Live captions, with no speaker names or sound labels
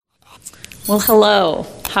Well, hello.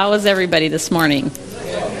 How is everybody this morning?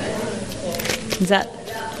 Is that,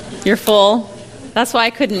 you're full? That's why I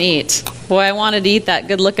couldn't eat. Boy, I wanted to eat that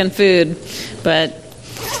good-looking food, but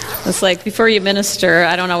it's like before you minister,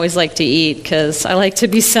 I don't always like to eat because I like to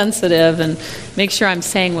be sensitive and make sure I'm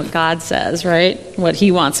saying what God says, right? What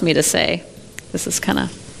He wants me to say. This is kind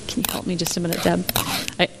of, can you help me just a minute, Deb?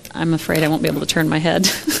 I'm afraid I won't be able to turn my head.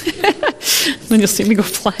 Then you'll see me go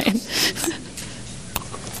flying.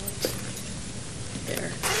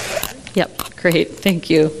 There. Yep, great, thank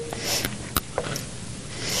you.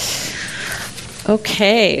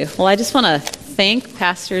 Okay, well, I just want to thank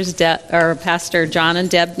Pastor John and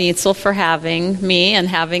Deb Neitzel for having me and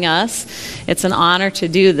having us. It's an honor to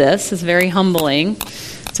do this. It's very humbling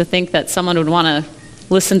to think that someone would want to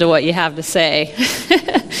listen to what you have to say.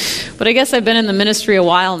 But I guess I've been in the ministry a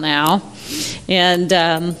while now, and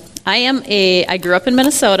I grew up in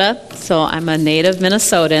Minnesota, so I'm a native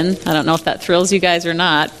Minnesotan. I don't know if that thrills you guys or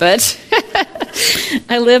not, but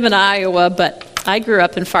I live in Iowa, but I grew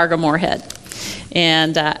up in Fargo-Moorhead.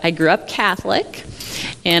 And I grew up Catholic,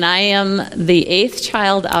 and I am the 8th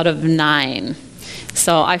child out of 9.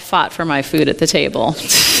 So I fought for my food at the table.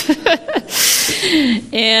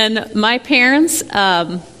 And my parents,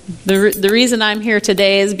 the reason I'm here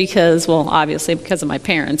today is because, well, obviously because of my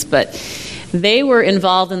parents, but they were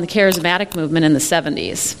involved in the charismatic movement in the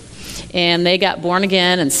 70s. And they got born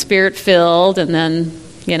again and spirit-filled, and then,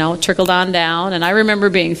 trickled on down. And I remember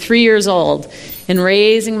being 3 years old and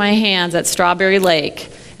raising my hands at Strawberry Lake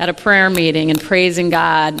at a prayer meeting and praising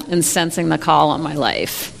God and sensing the call on my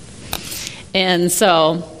life. And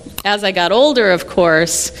so as I got older, of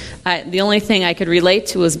course, the only thing I could relate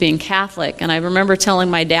to was being Catholic. And I remember telling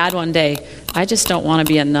my dad one day, I just don't want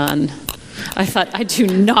to be a nun. I thought, I do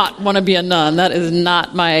not want to be a nun. That is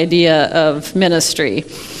not my idea of ministry.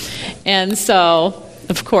 And so,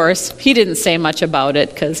 of course, he didn't say much about it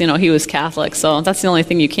because, he was Catholic. So that's the only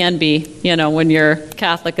thing you can be, when you're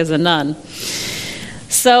Catholic as a nun.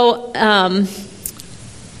 So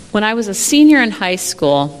when I was a senior in high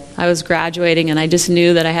school, I was graduating, and I just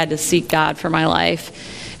knew that I had to seek God for my life.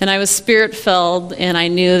 And I was spirit-filled, and I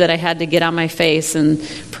knew that I had to get on my face and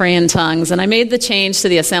pray in tongues. And I made the change to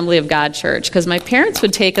the Assembly of God Church because my parents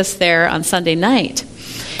would take us there on Sunday night.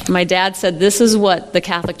 And my dad said, this is what the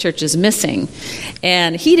Catholic Church is missing.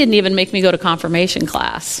 And he didn't even make me go to confirmation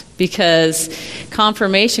class because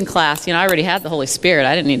confirmation class, I already had the Holy Spirit.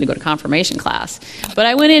 I didn't need to go to confirmation class. But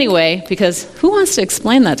I went anyway because who wants to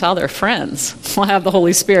explain that to all their friends? Well, I have the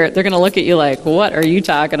Holy Spirit. They're going to look at you like, what are you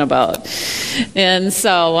talking about? And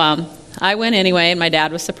so I went anyway, and my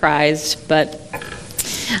dad was surprised. But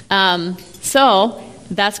so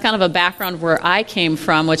that's kind of a background where I came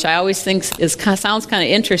from, which I always think sounds kind of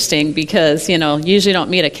interesting because, usually don't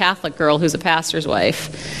meet a Catholic girl who's a pastor's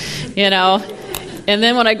wife, And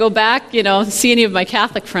then when I go back, see any of my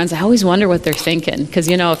Catholic friends, I always wonder what they're thinking. Because,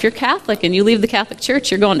 if you're Catholic and you leave the Catholic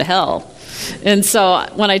Church, you're going to hell. And so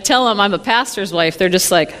when I tell them I'm a pastor's wife, they're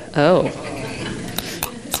just like, oh.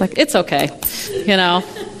 It's like, it's okay.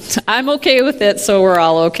 I'm okay with it, so we're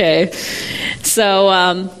all okay.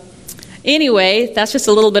 So anyway, that's just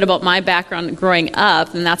a little bit about my background growing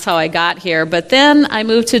up, and that's how I got here. But then I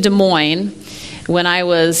moved to Des Moines when I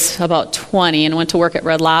was about 20 and went to work at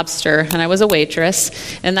Red Lobster, and I was a waitress,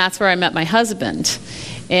 and that's where I met my husband.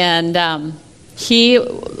 And he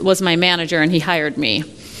was my manager, and he hired me.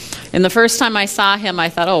 And the first time I saw him, I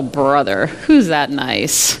thought, oh, brother, who's that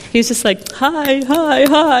nice? He's just like, hi.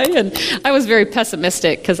 And I was very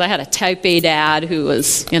pessimistic because I had a type A dad who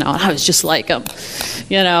was, I was just like him,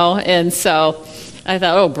 And so I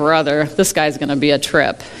thought, oh, brother, this guy's going to be a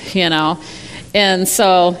trip, And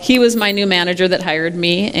so he was my new manager that hired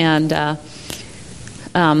me, and I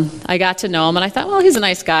got to know him. And I thought, well, he's a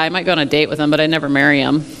nice guy. I might go on a date with him, but I'd never marry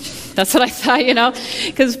him. That's what I thought,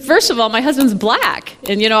 because first of all, my husband's black,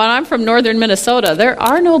 and I'm from northern Minnesota. There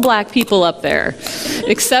are no black people up there,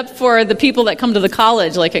 except for the people that come to the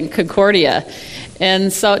college, like in Concordia.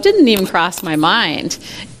 And so it didn't even cross my mind.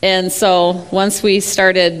 And so once we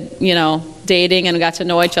started, dating and got to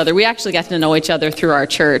know each other, we actually got to know each other through our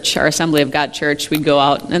church, our Assembly of God Church. We'd go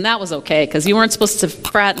out, and that was okay, because you weren't supposed to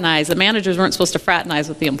fraternize. The managers weren't supposed to fraternize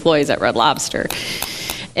with the employees at Red Lobster.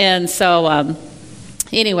 And so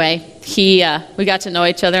anyway, we got to know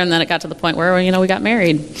each other, and then it got to the point where, we got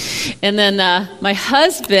married. And then my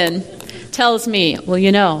husband tells me, well,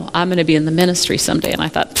 I'm going to be in the ministry someday. And I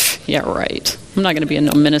thought, yeah, right. I'm not going to be in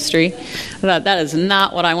no ministry. I thought, that is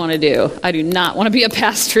not what I want to do. I do not want to be a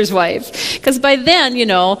pastor's wife. Because by then,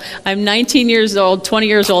 I'm 19 years old, 20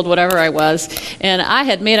 years old, whatever I was, and I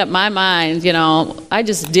had made up my mind, I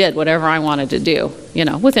just did whatever I wanted to do,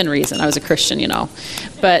 within reason. I was a Christian,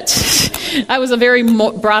 But I was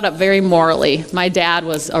brought up very morally. My dad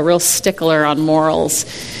was a real stickler on morals.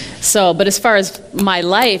 But as far as my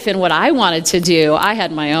life and what I wanted to do, I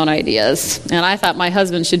had my own ideas. And I thought my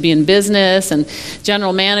husband should be in business, and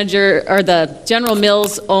General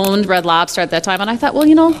Mills owned Red Lobster at that time. And I thought, well,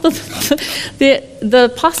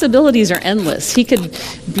 the possibilities are endless. He could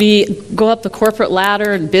go up the corporate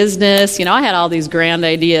ladder in business. I had all these grand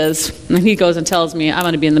ideas. And he goes and tells me, I'm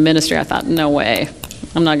going to be in the ministry. I thought, no way.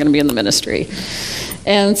 I'm not going to be in the ministry.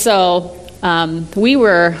 And so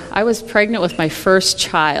I was pregnant with my first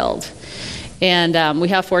child, and we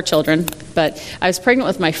have 4 children, but I was pregnant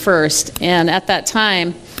with my first, and at that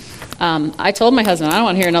time, I told my husband, I don't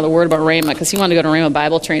want to hear another word about Rhema, because he wanted to go to Rhema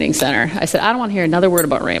Bible Training Center. I said, I don't want to hear another word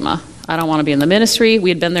about Rhema. I don't want to be in the ministry. We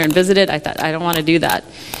had been there and visited. I thought, I don't want to do that.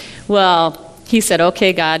 Well, he said,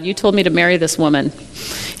 okay, God, you told me to marry this woman.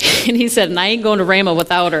 And he said, and I ain't going to Rhema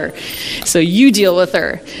without her. So you deal with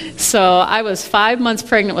her. So I was 5 months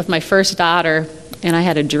pregnant with my first daughter, and I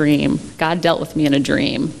had a dream. God dealt with me in a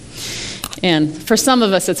dream. And for some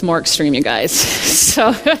of us, it's more extreme, you guys.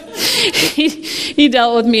 So he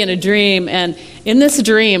dealt with me in a dream. And in this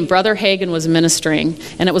dream, Brother Hagin was ministering.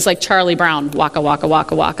 And it was like Charlie Brown, waka, waka,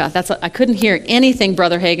 waka, waka. I couldn't hear anything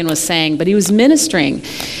Brother Hagin was saying, but he was ministering.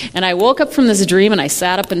 And I woke up from this dream, and I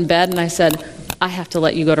sat up in bed, and I said, I have to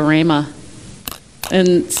let you go to Rhema.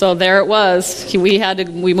 And so there it was.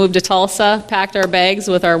 We moved to Tulsa, packed our bags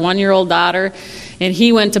with our 1-year-old daughter, and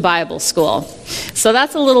he went to Bible school. So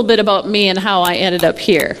that's a little bit about me and how I ended up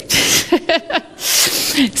here.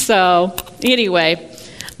 So anyway,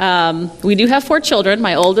 we do have 4 children.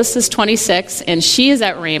 My oldest is 26, and she is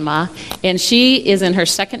at Rhema, and she is in her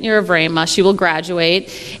 2nd year of Rhema. She will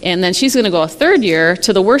graduate, and then she's going to go a 3rd year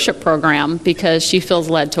to the worship program because she feels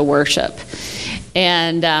led to worship.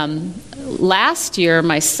 And last year,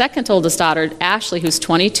 my second oldest daughter, Ashley, who's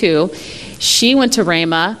 22, she went to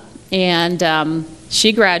Rhema, and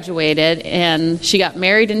she graduated, and she got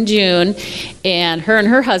married in June, and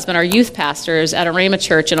her husband are youth pastors at a Rhema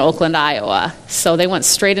church in Oakland, Iowa. So they went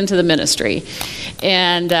straight into the ministry.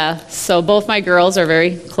 And so both my girls are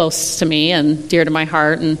very close to me and dear to my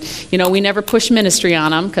heart. And, we never push ministry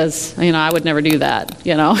on them because, I would never do that,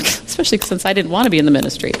 especially since I didn't want to be in the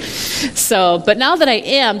ministry. So, but now that I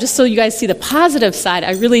am, just so you guys see the positive side,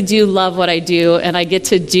 I really do love what I do, and I get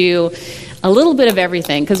to do a little bit of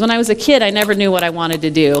everything. Because when I was a kid, I never knew what I wanted to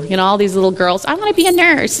do. All these little girls, I want to be a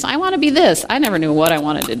nurse. I want to be this. I never knew what I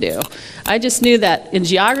wanted to do. I just knew that in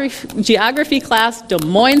geography class, Des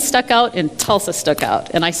Moines stuck out and Tulsa stuck out.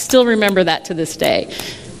 And I still remember that to this day.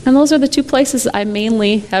 And those are the 2 places I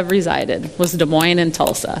mainly have resided, was Des Moines and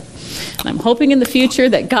Tulsa. And I'm hoping in the future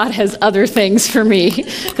that God has other things for me,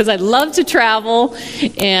 because I love to travel,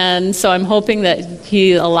 and so I'm hoping that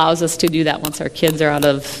He allows us to do that once our kids are out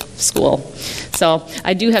of school. So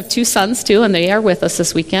I do have 2 sons, too, and they are with us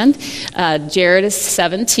this weekend. Jared is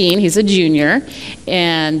 17. He's a junior.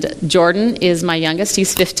 And Jordan is my youngest.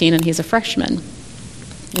 He's 15, and he's a freshman.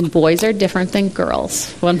 And boys are different than girls.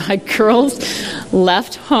 When my girls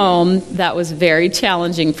left home, that was very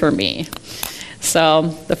challenging for me. So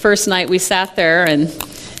the first night we sat there, and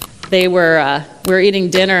we were eating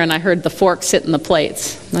dinner, and I heard the forks hitting the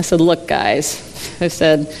plates. And I said, look, guys, I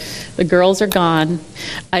said, the girls are gone.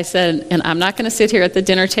 I said, and I'm not going to sit here at the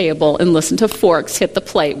dinner table and listen to forks hit the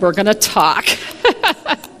plate. We're going to talk.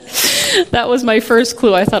 That was my first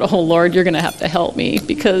clue. I thought, oh, Lord, you're going to have to help me,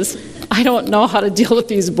 because I don't know how to deal with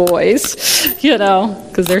these boys,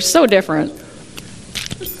 because they're so different.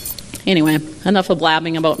 Anyway, enough of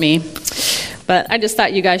blabbing about me. But I just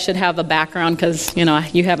thought you guys should have a background, because,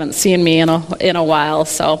 you haven't seen me in a while.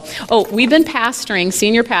 So, we've been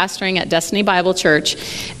senior pastoring at Destiny Bible Church.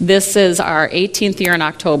 This is our 18th year in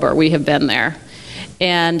October. We have been there.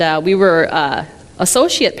 And we were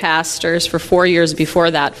associate pastors for 4 years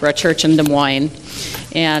before that for a church in Des Moines.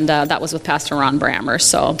 And that was with Pastor Ron Brammer.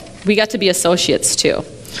 So we got to be associates, too.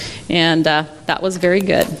 And that was very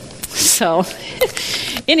good. So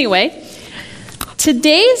anyway,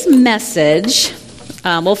 today's message,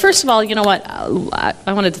 first of all, you know what?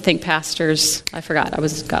 I wanted to thank pastors. I forgot.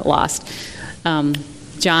 Got lost.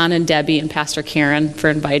 John and Debbie and Pastor Karen for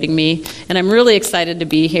inviting me. And I'm really excited to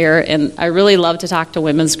be here. And I really love to talk to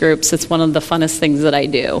women's groups. It's one of the funnest things that I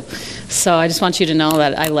do. So I just want you to know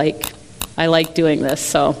that I I like doing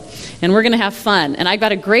this. And we're going to have fun. And I've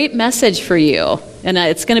got a great message for you. And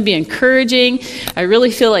it's going to be encouraging. I really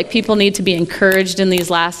feel like people need to be encouraged in these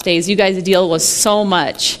last days. You guys deal with so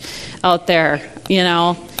much out there,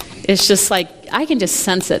 It's just like, I can just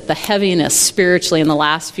sense it, the heaviness spiritually in the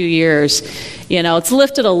last few years. It's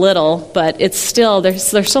lifted a little, but it's still,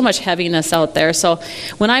 there's so much heaviness out there. So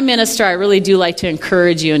when I minister, I really do like to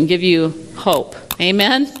encourage you and give you hope.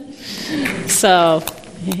 Amen? So,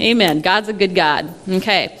 amen. God's a good God.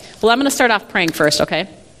 Okay. Well, I'm going to start off praying first, okay?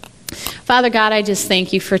 Father God, I just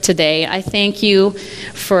thank you for today. I thank you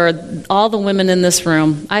for all the women in this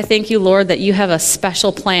room. I thank you, Lord, that you have a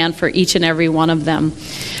special plan for each and every one of them.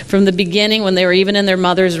 From the beginning, when they were even in their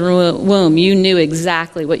mother's womb, you knew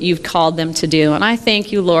exactly what you've called them to do. And I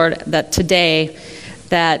thank you, Lord, that today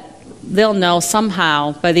that they'll know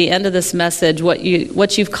somehow by the end of this message what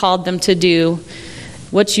you've called them to do,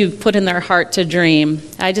 what you've put in their heart to dream.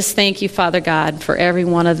 I just thank you, Father God, for every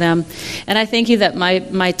one of them. And I thank you that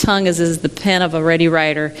my tongue is the pen of a ready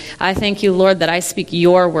writer. I thank you, Lord, that I speak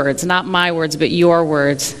your words, not my words, but your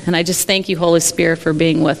words. And I just thank you, Holy Spirit, for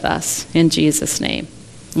being with us. In Jesus' name,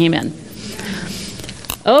 amen.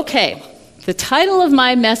 Okay, the title of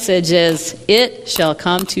my message is, It Shall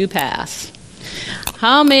Come to Pass.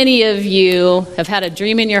 How many of you have had a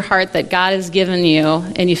dream in your heart that God has given you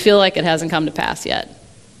and you feel like it hasn't come to pass yet?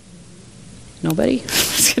 Nobody? I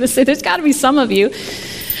was going to say, there's got to be some of you.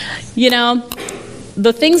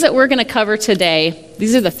 The things that we're going to cover today,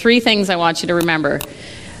 these are the three things I want you to remember.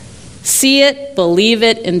 See it, believe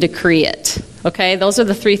it, and decree it. Okay? Those are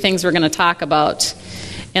the three things we're going to talk about.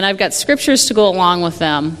 And I've got scriptures to go along with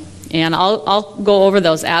them. And I'll go over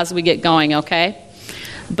those as we get going, okay?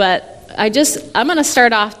 But I'm going to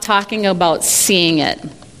start off talking about seeing it.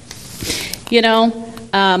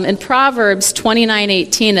 In Proverbs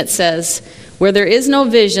 29:18 it says, where there is no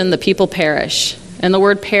vision, the people perish. And the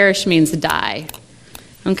word perish means die.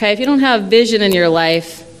 Okay, if you don't have vision in your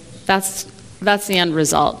life, that's the end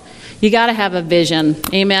result. You got to have a vision.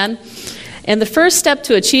 Amen? And the first step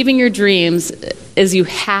to achieving your dreams is you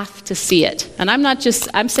have to see it. And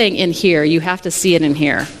I'm saying in here. You have to see it in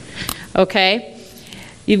here. Okay?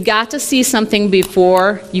 You've got to see something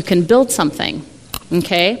before you can build something.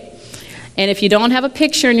 Okay? And if you don't have a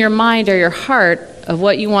picture in your mind or your heart of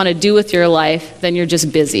what you want to do with your life, then you're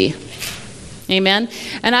just busy. Amen?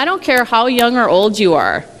 And I don't care how young or old you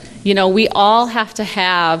are. We all have to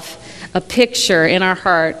have a picture in our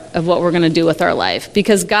heart of what we're going to do with our life.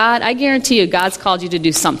 Because God, I guarantee you, God's called you to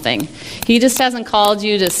do something. He just hasn't called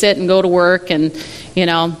you to sit and go to work and,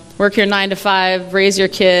 work your 9 to 5, raise your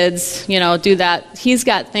kids, do that. He's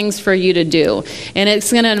got things for you to do. And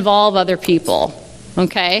it's going to involve other people.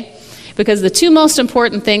 Okay? Because the two most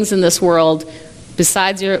important things in this world,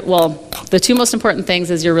 the two most important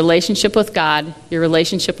things is your relationship with God, your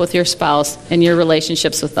relationship with your spouse, and your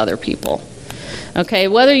relationships with other people. Okay,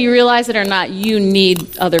 whether you realize it or not, you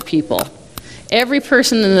need other people. Every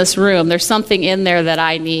person in this room, there's something in there that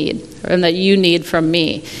I need, and that you need from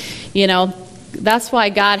me. That's why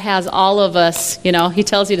God has all of us, He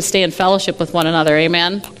tells you to stay in fellowship with one another,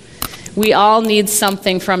 amen? We all need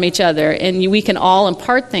something from each other, and we can all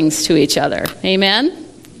impart things to each other, amen?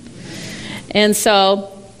 And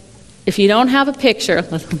so, if you don't have a picture,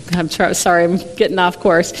 I'm getting off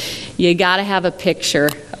course, you got to have a picture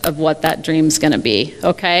of what that dream's going to be,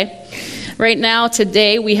 okay? Right now,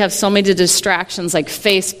 today, we have so many distractions like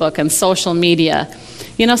Facebook and social media.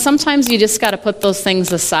 Sometimes you just got to put those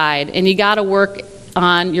things aside, and you got to work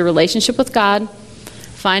on your relationship with God,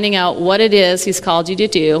 finding out what it is He's called you to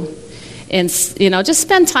do, and, just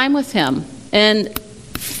spend time with Him. And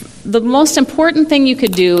the most important thing you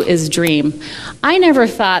could do is dream. I never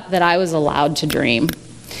thought that I was allowed to dream.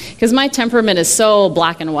 Because my temperament is so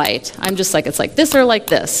black and white. I'm just like, it's like this or like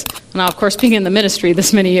this. Now, of course, being in the ministry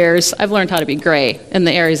this many years, I've learned how to be gray in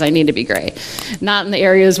the areas I need to be gray. Not in the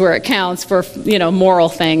areas where it counts for, moral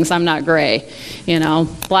things. I'm not gray.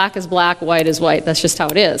 Black is black, white is white. That's just how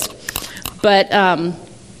it is. But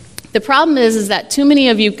the problem is that too many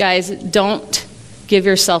of you guys don't give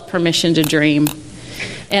yourself permission to dream.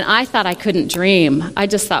 And I thought I couldn't dream. I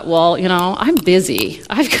just thought, I'm busy.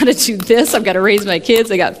 I've got to do this. I've got to raise my kids.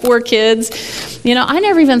 I got 4 kids. I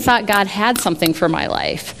never even thought God had something for my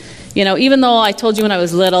life. Even though I told you when I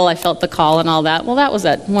was little, I felt the call and all that. Well, that was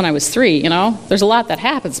when I was 3, There's a lot that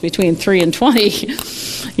happens between 3 and 20,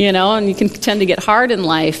 and you can tend to get hard in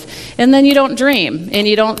life. And then you don't dream, and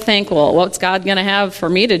you don't think, well, what's God going to have for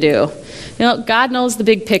me to do? God knows the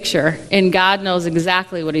big picture, and God knows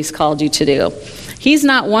exactly what He's called you to do. He's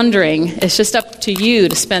not wondering. It's just up to you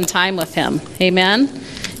to spend time with Him. Amen?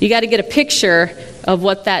 You got to get a picture of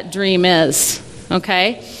what that dream is,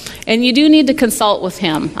 okay? And you do need to consult with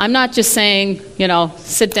him. I'm not just saying,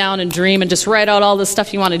 sit down and dream and just write out all the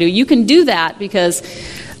stuff you want to do. You can do that because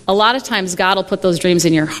a lot of times God will put those dreams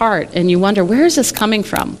in your heart and you wonder, where is this coming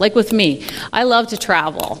from? Like with me, I love to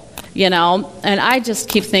travel, and I just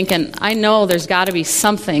keep thinking, I know there's got to be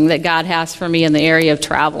something that God has for me in the area of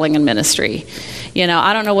traveling and ministry.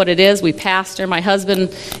 I don't know what it is. We pastor. My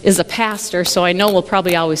husband is a pastor, so I know we'll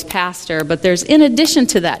probably always pastor. But there's, in addition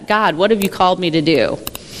to that, God, what have you called me to do?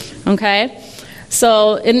 Okay?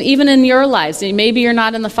 So, and even in your lives, maybe you're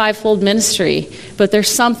not in the fivefold ministry, but there's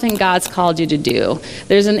something God's called you to do.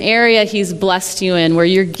 There's an area He's blessed you in where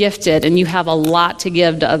you're gifted and you have a lot to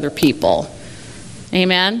give to other people.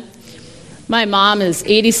 Amen? My mom is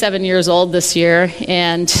 87 years old this year,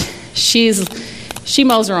 and she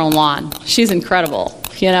mows her own lawn. She's incredible,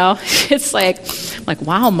 It's like,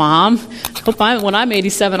 wow, Mom. When I'm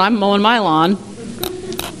 87, I'm mowing my lawn.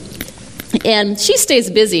 And she stays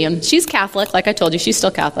busy, and she's Catholic. Like I told you, she's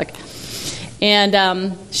still Catholic.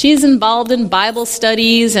 And she's involved in Bible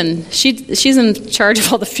studies, and she's in charge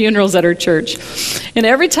of all the funerals at her church. And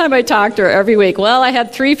every time I talk to her every week, well, I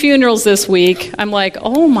had 3 funerals this week. I'm like,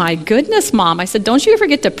 oh my goodness, Mom. I said, don't you ever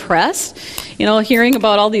get depressed, hearing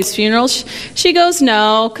about all these funerals? She goes,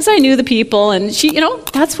 no, because I knew the people, and she,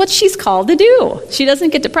 that's what she's called to do. She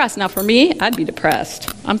doesn't get depressed. Now, for me, I'd be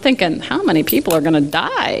depressed. I'm thinking, how many people are going to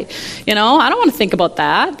die? I don't want to think about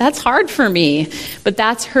that. That's hard for me. But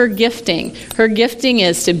that's her gifting. Her gifting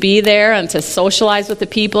is to be there and to socialize with the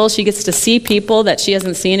people. She gets to see people that she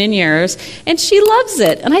hasn't seen in years, and she loves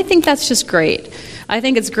it. And I think that's just great. I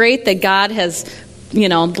think it's great that God has,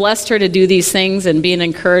 blessed her to do these things and be an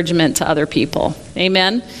encouragement to other people.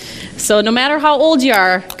 Amen? So no matter how old you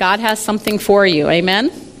are, God has something for you. Amen?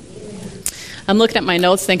 I'm looking at my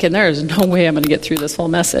notes thinking, there is no way I'm going to get through this whole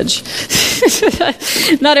message.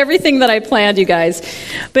 Not everything that I planned, you guys.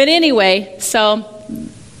 But anyway, so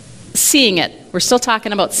seeing it. We're still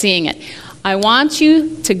talking about seeing it. I want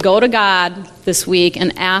you to go to God this week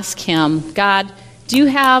and ask Him, God,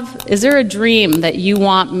 is there a dream that you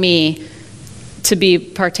want me to be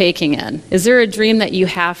partaking in? Is there a dream that you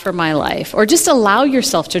have for my life? Or just allow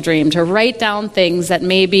yourself to dream, to write down things that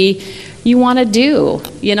maybe you want to do,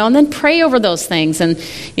 and then pray over those things. And,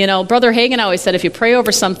 Brother Hagin always said, if you pray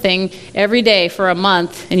over something every day for a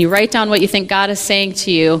month and you write down what you think God is saying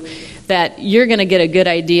to you, that you're going to get a good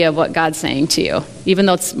idea of what God's saying to you. Even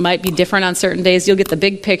though it might be different on certain days, you'll get the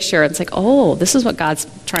big picture. It's like, oh, this is what God's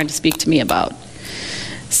trying to speak to me about.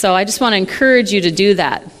 So I just want to encourage you to do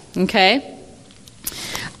that, okay?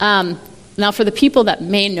 Now, for the people that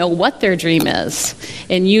may know what their dream is,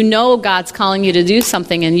 and God's calling you to do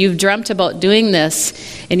something, and you've dreamt about doing this,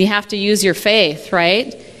 and you have to use your faith,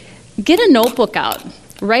 right? Get a notebook out.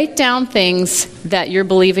 Write down things that you're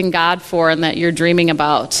believing God for and that you're dreaming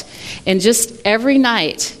about. And just every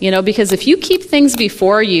night, because if you keep things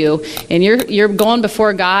before you, and you're going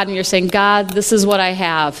before God, and you're saying, God, this is what I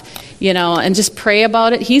have, and just pray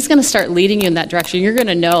about it, He's going to start leading you in that direction. You're going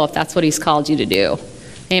to know if that's what He's called you to do.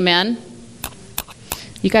 Amen?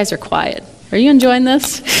 You guys are quiet. Are you enjoying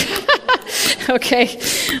this? Okay.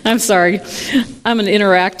 I'm sorry. I'm an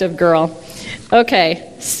interactive girl.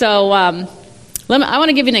 Okay. So I want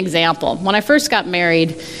to give you an example. When I first got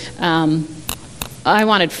married, I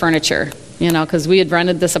wanted furniture, because we had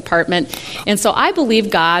rented this apartment. And so I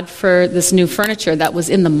believed God for this new furniture that was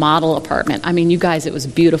in the model apartment. I mean, you guys, it was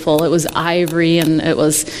beautiful. It was ivory, and it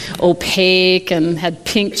was opaque, and had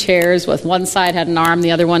pink chairs with one side had an arm,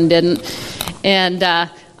 the other one didn't. And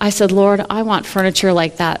I said, Lord, I want furniture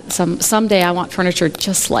like that. Someday I want furniture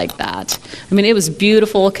just like that. I mean, it was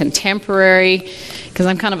beautiful, contemporary, because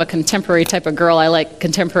I'm kind of a contemporary type of girl. I like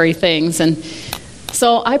contemporary things. And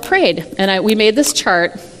so I prayed, and we made this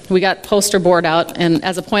chart. We got poster board out, and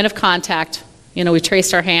as a point of contact, we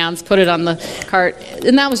traced our hands, put it on the cart,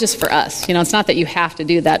 and that was just for us. It's not that you have to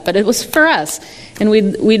do that, but it was for us. And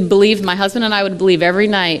we'd believe, my husband and I would believe every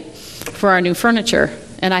night for our new furniture.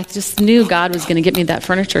 And I just knew God was going to get me that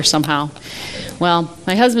furniture somehow. Well,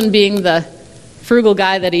 my husband being the frugal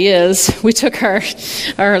guy that he is, we took our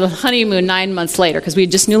honeymoon 9 months later, because we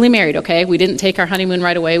had just newly married, okay? We didn't take our honeymoon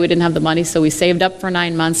right away. We didn't have the money, so we saved up for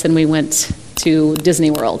 9 months, and we went to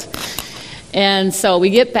Disney World. And so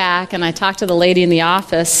we get back, and I talked to the lady in the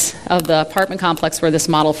office of the apartment complex where this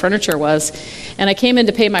model furniture was. And I came in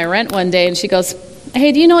to pay my rent one day, and she goes,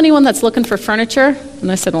 hey, do you know anyone that's looking for furniture?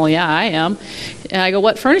 And I said, well, yeah, I am. And I go,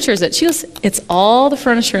 what furniture is it? She goes, it's all the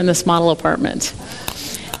furniture in this model apartment.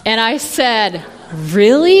 And I said,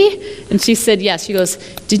 really? And she said, yes. She goes,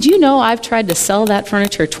 did you know I've tried to sell that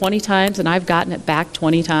furniture 20 times and I've gotten it back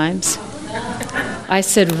 20 times? I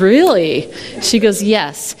said, really? She goes,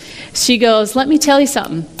 yes. She goes, let me tell you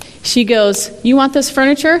something. She goes, you want this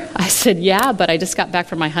furniture? I said, yeah, but I just got back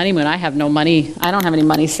from my honeymoon. I have no money. I don't have any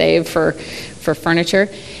money saved for furniture.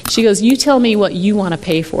 She goes, you tell me what you want to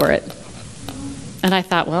pay for it. And I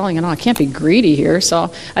thought, well, I can't be greedy here.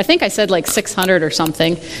 So I think I said like $600 or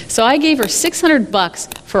something. So I gave her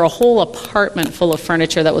 $600 for a whole apartment full of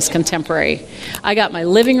furniture that was contemporary. I got my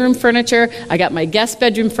living room furniture, I got my guest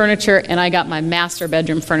bedroom furniture, and I got my master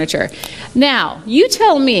bedroom furniture. Now, you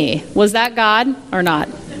tell me, was that God or not?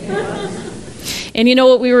 And you know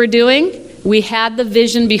what we were doing? We had the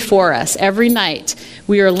vision before us every night.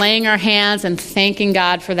 We were laying our hands and thanking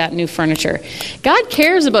God for that new furniture. God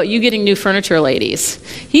cares about you getting new furniture, ladies.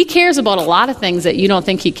 He cares about a lot of things that you don't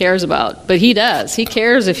think he cares about, but he does. He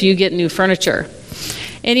cares if you get new furniture.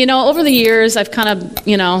 And, over the years, I've kind of,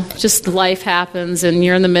 just life happens and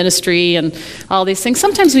you're in the ministry and all these things.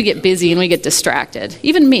 Sometimes we get busy and we get distracted.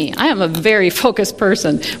 Even me, I am a very focused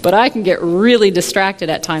person, but I can get really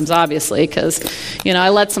distracted at times, obviously, because, I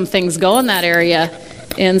let some things go in that area.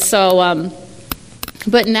 And so,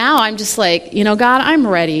 but now I'm just like, God, I'm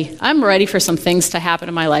ready. I'm ready for some things to happen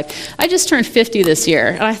in my life. I just turned 50 this year,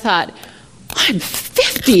 and I thought, I'm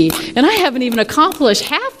 50, and I haven't even accomplished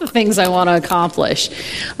half the things I want to accomplish.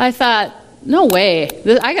 I thought, no way.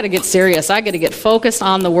 I got to get serious. I got to get focused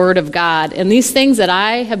on the Word of God. And these things that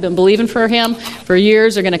I have been believing for Him for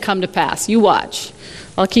years are going to come to pass. You watch.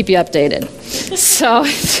 I'll keep you updated. So,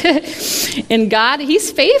 and God,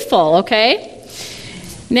 He's faithful, okay?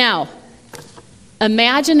 Now,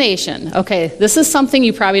 imagination. Okay, this is something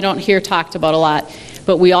you probably don't hear talked about a lot,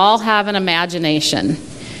 but we all have an imagination.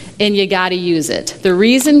 And you got to use it. The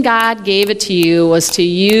reason God gave it to you was to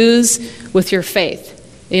use with your faith,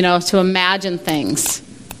 to imagine things.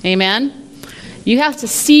 Amen? You have to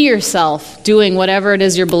see yourself doing whatever it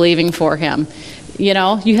is you're believing for Him. You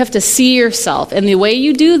have to see yourself. And the way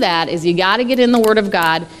you do that is you got to get in the Word of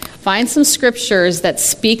God, find some scriptures that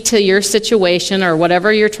speak to your situation or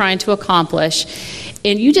whatever you're trying to accomplish,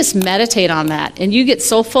 and you just meditate on that. And you get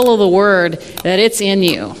so full of the Word that it's in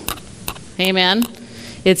you. Amen?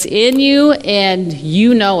 It's in you, and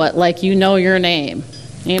you know it like you know your name.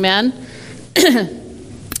 Amen?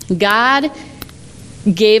 God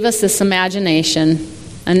gave us this imagination,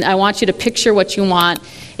 and I want you to picture what you want,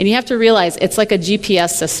 and you have to realize it's like a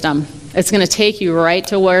GPS system. It's going to take you right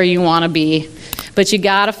to where you want to be, but you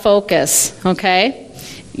got to focus, okay?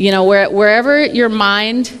 Wherever your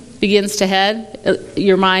mind begins to head,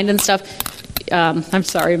 your mind and stuff, I'm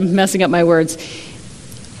sorry, I'm messing up my words.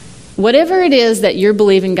 Whatever it is that you're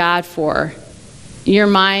believing God for, your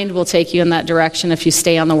mind will take you in that direction if you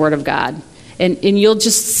stay on the Word of God. And you'll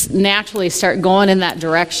just naturally start going in that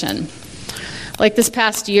direction. Like this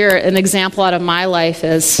past year, an example out of my life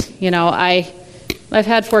is, I've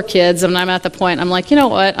had 4 kids, and I'm at the point, I'm like, you know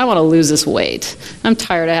what, I want to lose this weight. I'm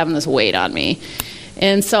tired of having this weight on me.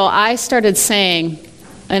 And so I started saying,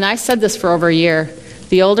 and I said this for over a year,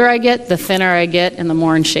 the older I get, the thinner I get, and the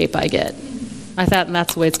more in shape I get. I thought, and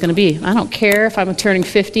that's the way it's going to be. I don't care if I'm turning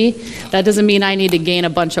 50. That doesn't mean I need to gain a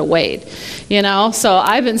bunch of weight. So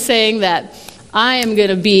I've been saying that I am going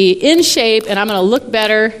to be in shape and I'm going to look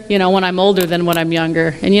better, when I'm older than when I'm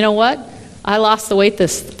younger. And you know what? I lost the weight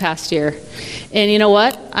this past year. And you know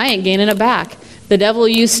what? I ain't gaining it back. The devil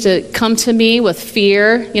used to come to me with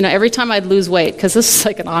fear, every time I'd lose weight, because this is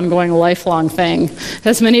like an ongoing, lifelong thing.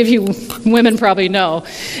 As many of you women probably know,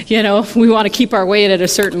 we want to keep our weight at a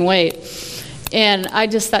certain weight. And I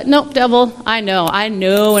just thought, nope, devil, I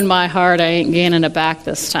know in my heart I ain't gaining it back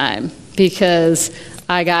this time because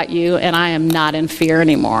I got you and I am not in fear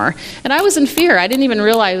anymore. And I was in fear. I didn't even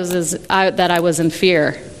realize that I was in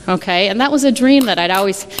fear, okay? And that was a dream that I'd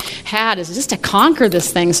always had, is just to conquer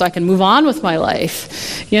this thing so I can move on with my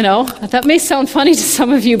life. That may sound funny to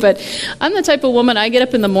some of you, but I'm the type of woman, I get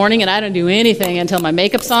up in the morning and I don't do anything until my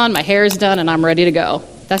makeup's on, my hair's done, and I'm ready to go.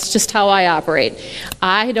 That's just how I operate.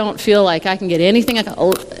 I don't feel like I can get anything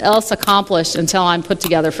else accomplished until I'm put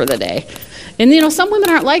together for the day. And some women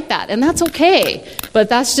aren't like that, and that's okay. But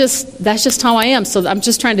that's just how I am. So I'm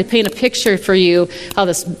just trying to paint a picture for you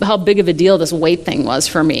how big of a deal this weight thing was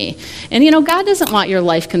for me. And God doesn't want your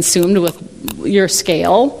life consumed with your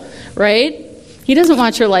scale, right? He doesn't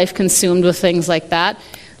want your life consumed with things like that.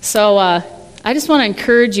 So I just want to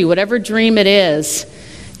encourage you, whatever dream it is,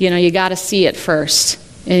 you got to see it first.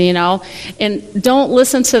 And don't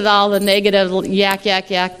listen to all the negative yak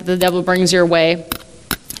that the devil brings your way.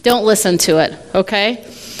 Don't listen to it, okay?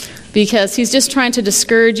 Because he's just trying to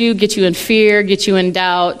discourage you, get you in fear, get you in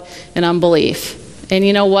doubt and unbelief. And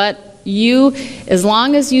you know what? As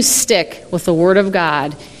long as you stick with the Word of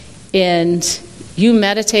God and you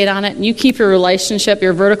meditate on it, and you keep your relationship,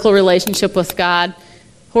 your vertical relationship with God,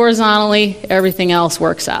 horizontally, everything else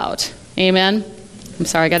works out. Amen? I'm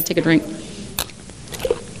sorry, I got to take a drink.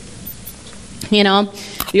 You know,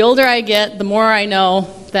 the older I get, the more I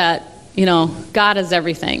know that, you know, God is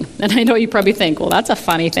everything. And I know you probably think, well, that's a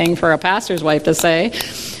funny thing for a pastor's wife to say.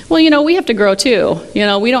 Well, you know, we have to grow too. You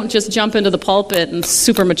know, we don't just jump into the pulpit and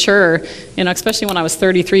super mature, you know, especially when I was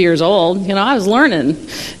 33 years old. You know, I was learning,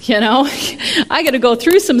 you know. I got to go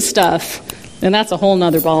through some stuff. And that's a whole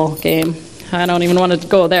nother ball game. I don't even want to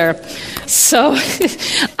go there. So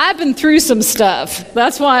I've been through some stuff.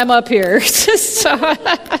 That's why I'm up here. So,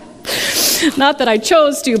 not that I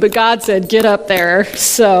chose to, but God said, get up there.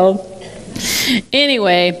 So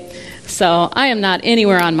anyway, so I am not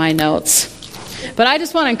anywhere on my notes. But I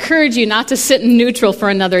just want to encourage you not to sit in neutral for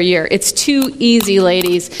another year. It's too easy,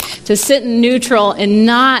 ladies, to sit in neutral and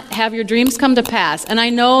not have your dreams come to pass. And I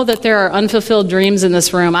know that there are unfulfilled dreams in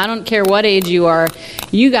this room. I don't care what age you are.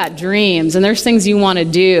 You got dreams, and there's things you want to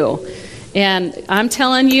do. And I'm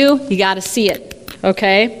telling you, you got to see it,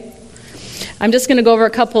 okay? I'm just going to go over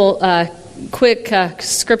a couple quick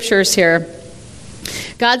scriptures here.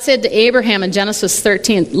 God said to Abraham in Genesis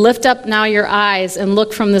 13, lift up now your eyes and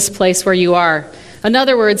look from this place where you are. In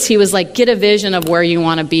other words, he was like, get a vision of where you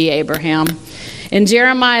want to be, Abraham. In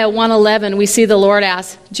Jeremiah 1:11, we see the Lord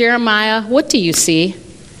ask, Jeremiah, what do you see?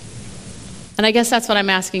 And I guess that's what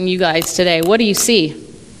I'm asking you guys today. What do you see?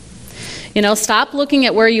 You know, stop looking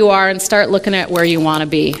at where you are and start looking at where you want to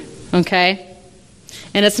be, okay?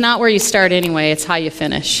 And it's not where you start anyway, it's how you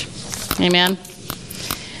finish. Amen?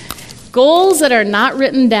 Goals that are not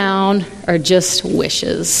written down are just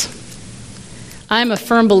wishes. I'm a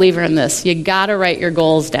firm believer in this. You got to write your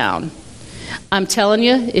goals down. I'm telling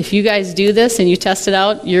you, if you guys do this and you test it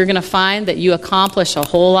out, you're going to find that you accomplish a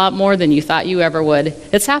whole lot more than you thought you ever would.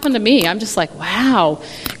 It's happened to me. I'm just like, wow.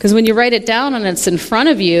 Because when you write it down and it's in front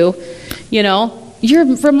of you, you know,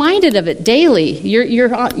 you're reminded of it daily.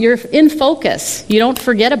 You're in focus. You don't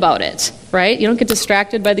forget about it, right? You don't get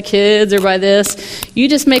distracted by the kids or by this. You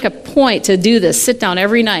just make a point to do this. Sit down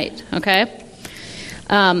every night, okay?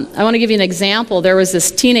 I want to give you an example. There was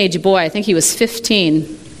this teenage boy. I think he was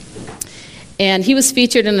 15. And he was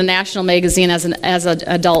featured in a national magazine as an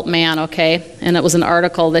adult man, okay? And it was an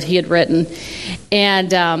article that he had written.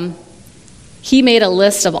 And he made a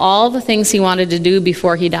list of all the things he wanted to do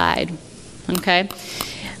before he died. Okay,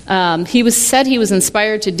 he said he was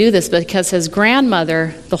inspired to do this because his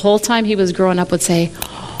grandmother, the whole time he was growing up, would say,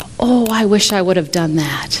 "Oh, I wish I would have done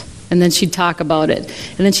that." And then she'd talk about it.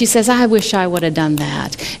 And then she says, "I wish I would have done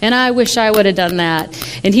that. And I wish I would have done that."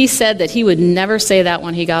 And he said that he would never say that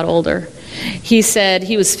when he got older. He said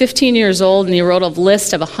he was 15 years old and he wrote a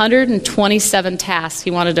list of 127 tasks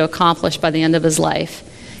he wanted to accomplish by the end of his life.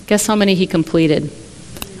 Guess how many he completed?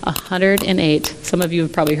 108. Some of you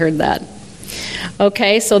have probably heard that.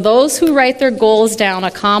 Okay, so those who write their goals down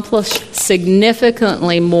accomplish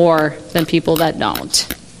significantly more than people that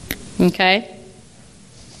don't. Okay?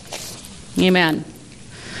 Amen.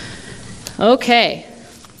 Okay.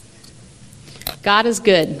 God is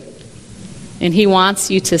good. And He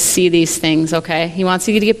wants you to see these things, okay? He wants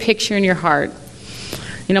you to get a picture in your heart.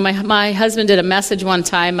 You know, my husband did a message one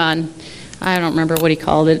time on, I don't remember what he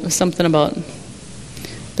called it. It was something about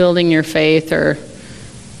building your faith or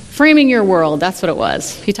framing your world. That's what it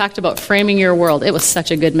was. He talked about framing your world. It was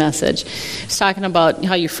such a good message. He was talking about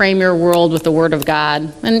how you frame your world with the Word of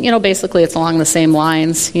God. And, you know, basically it's along the same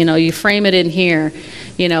lines. You know, you frame it in here.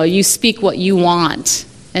 You know, you speak what you want,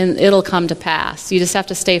 and it'll come to pass. You just have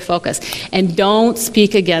to stay focused. And don't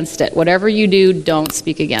speak against it. Whatever you do, don't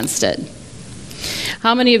speak against it.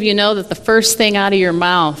 How many of you know that the first thing out of your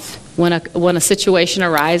mouth when a situation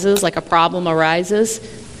arises, like a problem arises,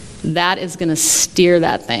 that is going to steer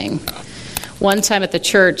that thing? One time at the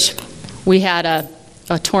church, we had a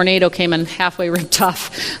tornado came and halfway ripped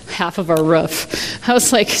off half of our roof. I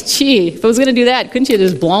was like, gee, if it was going to do that, couldn't you have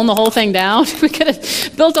just blown the whole thing down? We could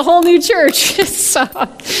have built a whole new church. So,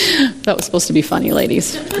 that was supposed to be funny,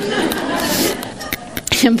 ladies.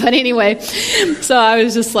 But anyway, so I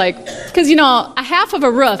was just like, because, you know, a half of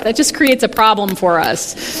a roof, that just creates a problem for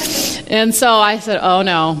us. And so I said, oh,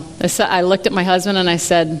 no. I looked at my husband and I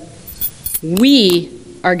said, we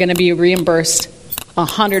are going to be reimbursed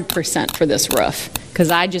 100% for this roof, because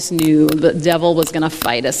I just knew the devil was going to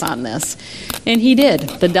fight us on this. And he did.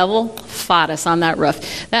 The devil fought us on that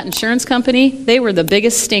roof. That insurance company, they were the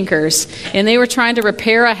biggest stinkers, and they were trying to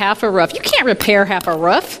repair a half a roof. You can't repair half a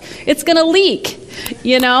roof. It's going to leak,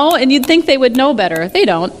 you know, and you'd think they would know better. They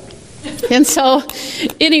don't. And so,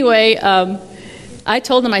 anyway, I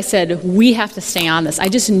told them, I said, we have to stay on this. I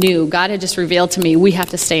just knew. God had just revealed to me, we have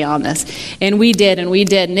to stay on this. And we did. And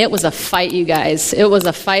it was a fight, you guys. It was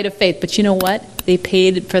a fight of faith. But you know what? They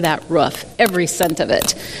paid for that roof, every cent of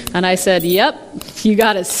it. And I said, yep, you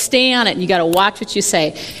got to stay on it. You got to watch what you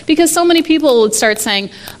say. Because so many people would start saying,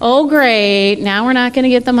 oh, great, now we're not going to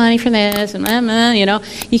get the money for this. And,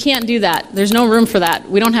 you can't do that. There's no room for that.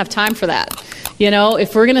 We don't have time for that.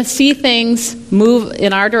 If we're going to see things move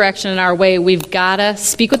in our direction, in our way, we've got to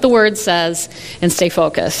speak what the Word says and stay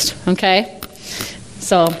focused, okay?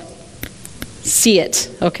 So, see it,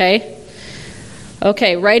 okay?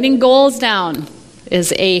 Okay, writing goals down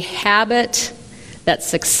is a habit that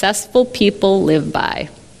successful people live by,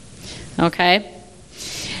 okay?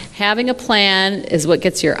 Having a plan is what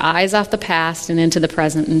gets your eyes off the past and into the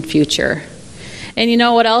present and future. And you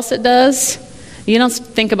know what else it does? You don't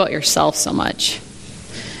think about yourself so much.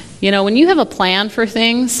 When you have a plan for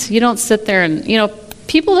things, you don't sit there and,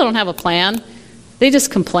 people that don't have a plan, they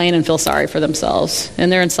just complain and feel sorry for themselves.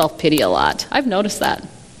 And they're in self-pity a lot. I've noticed that.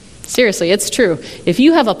 Seriously, it's true. If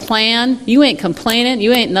you have a plan, you ain't complaining,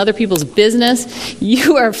 you ain't in other people's business.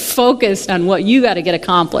 You are focused on what you got to get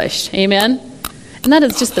accomplished. Amen? And that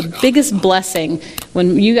is just the biggest blessing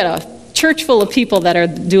when you got a church full of people that are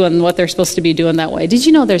doing what they're supposed to be doing that way. Did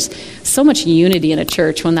you know there's so much unity in a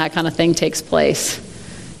church when that kind of thing takes place?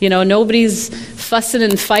 Nobody's fussing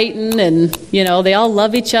and fighting, and, they all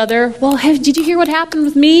love each other. Well, did you hear what happened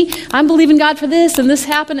with me? I'm believing God for this, and this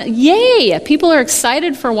happened. Yay! People are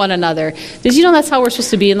excited for one another. Did you know that's how we're supposed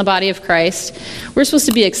to be in the body of Christ? We're supposed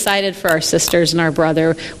to be excited for our sisters and our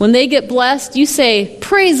brother. When they get blessed, you say,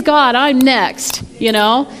 praise God, I'm next,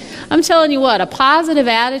 I'm telling you what, a positive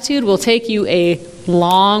attitude will take you a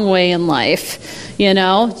long way in life.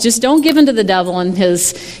 Just don't give in to the devil and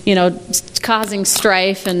his, causing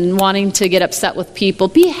strife and wanting to get upset with people.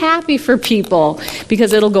 Be happy for people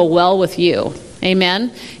because it'll go well with you.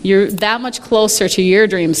 Amen? You're that much closer to your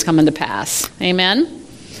dreams coming to pass. Amen?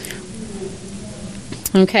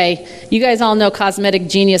 Okay, you guys all know cosmetic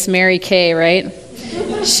genius Mary Kay, right?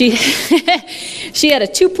 She had a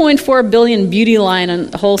 2.4 billion beauty line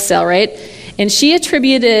on wholesale, right? And she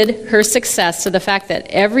attributed her success to the fact that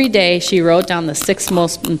every day she wrote down the 6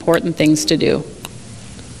 most important things to do.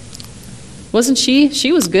 Wasn't she?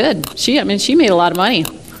 She was good. She made a lot of money,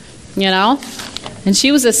 and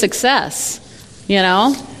she was a success,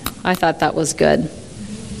 I thought that was good.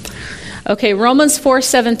 Okay, Romans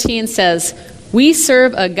 4:17 says, we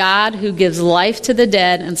serve a God who gives life to the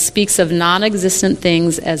dead and speaks of non-existent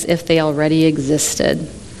things as if they already existed.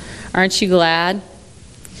 Aren't you glad?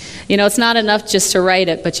 It's not enough just to write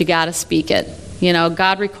it, but you got to speak it.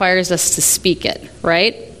 God requires us to speak it,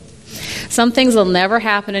 right? Some things will never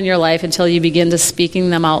happen in your life until you begin to speaking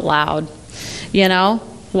them out loud.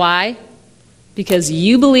 Why? Because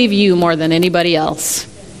you believe you more than anybody else.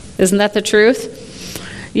 Isn't that the truth?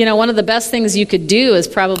 One of the best things you could do is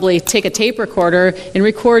probably take a tape recorder and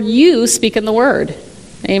record you speaking the word.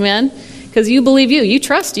 Amen? Because you believe you. You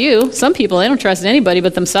trust you. Some people, they don't trust anybody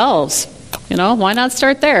but themselves. Why not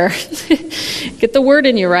start there? Get the word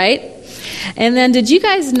in you, right? And then did you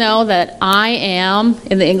guys know that I am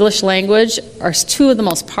in the English language are 2 of the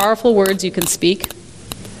most powerful words you can speak?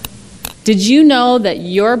 Did you know that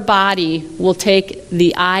your body will take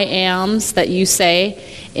the I ams that you say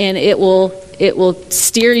and it will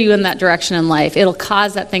steer you in that direction in life. It'll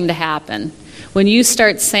cause that thing to happen. When you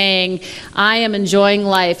start saying, I am enjoying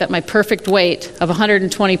life at my perfect weight of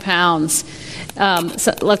 120 pounds, I'm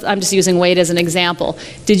just using weight as an example.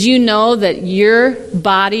 Did you know that your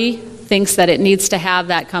body thinks that it needs to have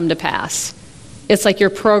that come to pass? It's like you're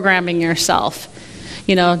programming yourself.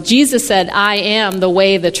 Jesus said, I am the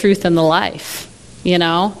way, the truth, and the life.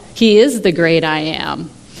 He is the great I am.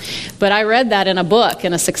 But I read that in a book,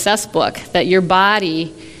 in a success book, that your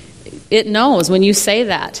body, it knows when you say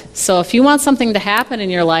that. So if you want something to happen in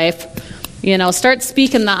your life, start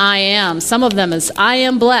speaking the I am. Some of them is, I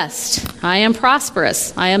am blessed, I am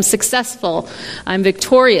prosperous, I am successful, I'm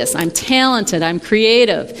victorious, I'm talented, I'm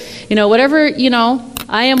creative. Whatever,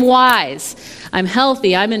 I am wise, I'm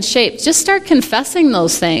healthy, I'm in shape. Just start confessing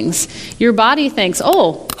those things. Your body thinks,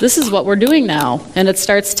 oh, this is what we're doing now. And it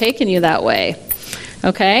starts taking you that way.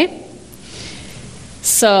 Okay?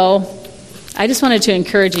 So, I just wanted to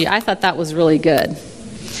encourage you. I thought that was really good.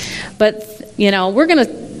 But, we're going to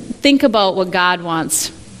think about what God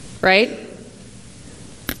wants, right?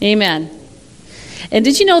 Amen. And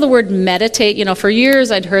did you know the word meditate? For years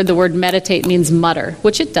I'd heard the word meditate means mutter,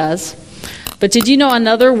 which it does. But did you know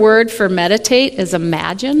another word for meditate is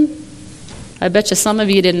imagine? I bet you some of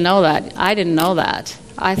you didn't know that. I didn't know that.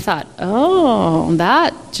 I thought, oh,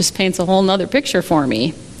 that just paints a whole nother picture for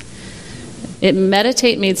me.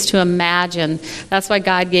 Meditate means to imagine. That's why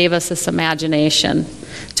God gave us this imagination,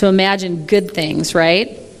 to imagine good things,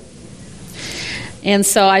 right? And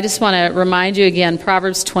so I just want to remind you again,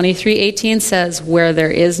 Proverbs 23:18 says, where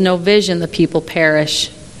there is no vision, the people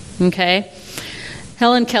perish. Okay?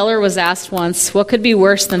 Helen Keller was asked once, what could be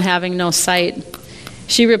worse than having no sight?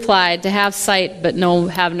 She replied, to have sight but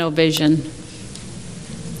have no vision.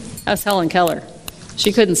 That's Helen Keller.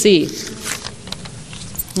 She couldn't see.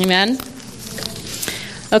 Amen?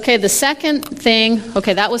 Okay, the second thing,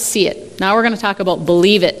 that was see it. Now we're going to talk about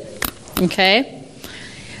believe it. Okay?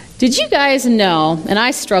 Did you guys know, and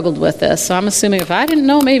I struggled with this, so I'm assuming if I didn't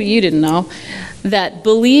know, maybe you didn't know, that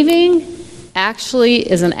believing actually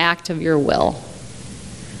is an act of your will.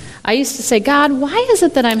 I used to say, God, why is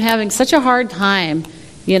it that I'm having such a hard time?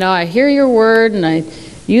 I hear your word and I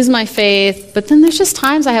use my faith, but then there's just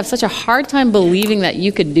times I have such a hard time believing that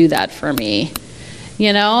you could do that for me.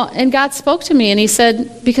 And God spoke to me and he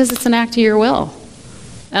said, because it's an act of your will.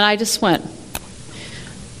 And I just went,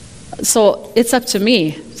 so it's up to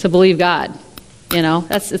me to believe God.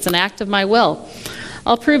 It's an act of my will.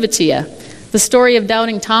 I'll prove it to you. The story of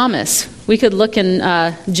doubting Thomas. We could look in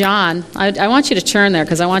John. I want you to turn there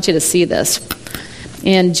because I want you to see this.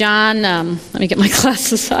 In John, let me get my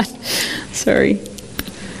glasses on. Sorry.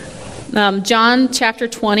 John chapter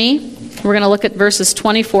 20. We're going to look at verses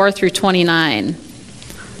 24 through 29.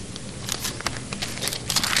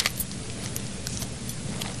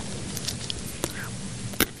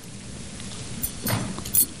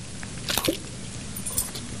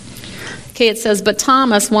 Okay, it says, but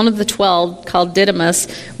Thomas, one of the 12, called Didymus,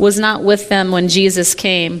 was not with them when Jesus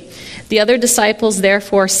came. The other disciples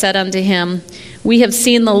therefore said unto him, we have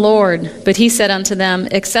seen the Lord. But he said unto them,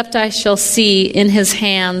 except I shall see in his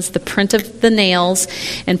hands the print of the nails,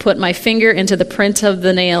 and put my finger into the print of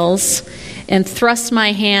the nails, and thrust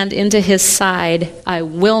my hand into his side, I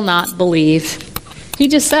will not believe. He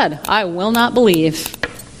just said, I will not believe.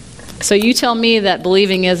 So you tell me that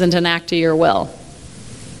believing isn't an act of your will.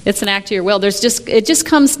 It's an act of your will. It just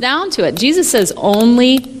comes down to it. Jesus says,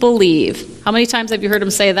 only believe. How many times have you heard him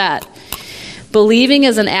say that? Believing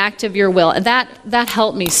is an act of your will. And that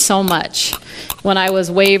helped me so much when I was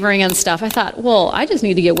wavering and stuff. I thought, well, I just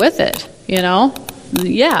need to get with it,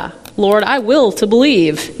 Yeah, Lord, I will to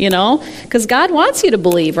believe, because God wants you to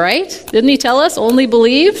believe, right? Didn't he tell us only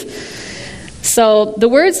believe? So the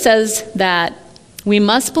word says that we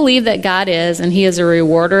must believe that God is, and he is a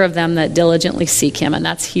rewarder of them that diligently seek him. And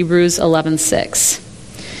that's Hebrews 11:6.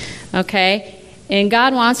 Okay? And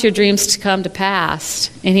God wants your dreams to come to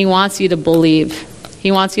pass, and he wants you to believe.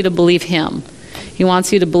 He wants you to believe him. He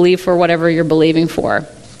wants you to believe for whatever you're believing for.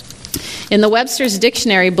 In the Webster's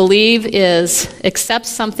Dictionary, believe is accept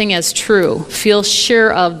something as true, feel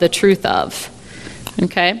sure of the truth of.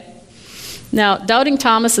 Okay? Now, doubting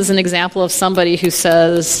Thomas is an example of somebody who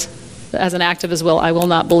says, as an act of his will, I will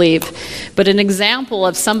not believe. But an example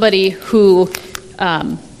of somebody who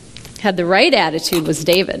had the right attitude was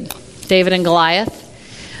David and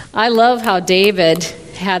Goliath. I love how David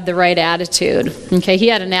had the right attitude. Okay, he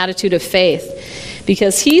had an attitude of faith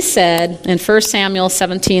because he said in 1 Samuel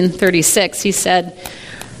 17:36, he said,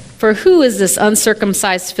 for who is this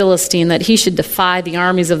uncircumcised Philistine that he should defy the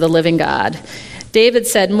armies of the living God? David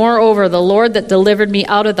said, moreover, the Lord that delivered me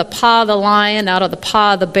out of the paw of the lion, out of the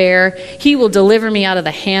paw of the bear, he will deliver me out of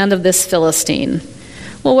the hand of this Philistine.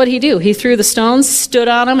 Well, what did he do? He threw the stones, stood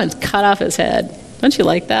on him, and cut off his head. Don't you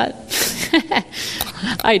like that?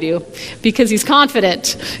 I do. Because he's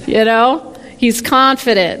confident, He's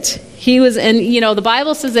confident. He was, and the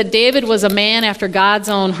Bible says that David was a man after God's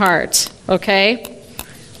own heart, okay?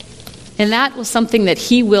 And that was something that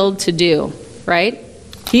he willed to do, right?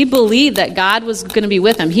 He believed that God was going to be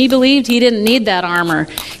with him. He believed he didn't need that armor.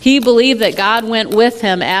 He believed that God went with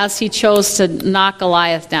him as he chose to knock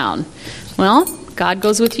Goliath down. Well, God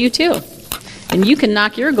goes with you too. And you can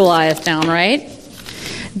knock your Goliath down, right?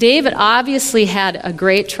 David obviously had a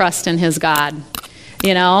great trust in his God.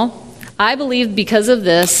 I believe because of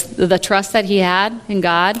this, the trust that he had in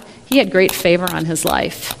God, he had great favor on his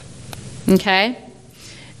life. Okay?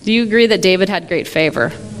 Do you agree that David had great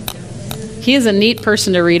favor? He is a neat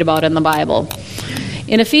person to read about in the Bible.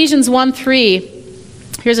 In Ephesians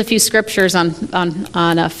 1:3, here's a few scriptures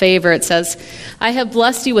on favor. It says, I have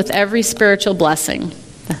blessed you with every spiritual blessing.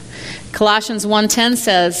 Colossians 1:10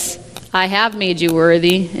 says, I have made you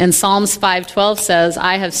worthy. And Psalms 5:12 says,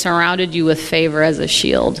 I have surrounded you with favor as a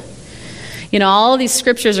shield. All of these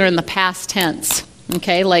scriptures are in the past tense,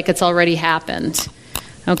 okay, like it's already happened,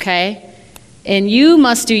 okay? And you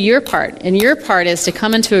must do your part. And your part is to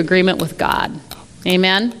come into agreement with God.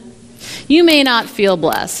 Amen? You may not feel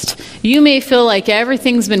blessed. You may feel like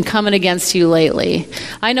everything's been coming against you lately.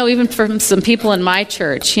 I know even from some people in my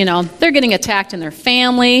church, they're getting attacked in their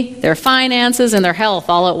family, their finances, and their health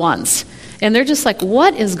all at once. And they're just like,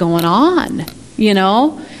 what is going on?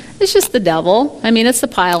 It's just the devil. It's the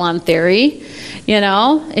pile-on theory,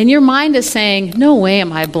 And your mind is saying, no way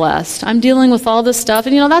am I blessed. I'm dealing with all this stuff.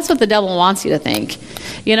 And, that's what the devil wants you to think.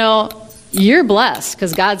 You're blessed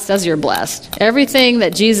because God says you're blessed. Everything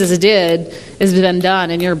that Jesus did has been done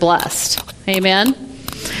and you're blessed. Amen?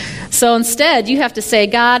 So instead, you have to say,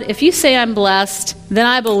 God, if you say I'm blessed, then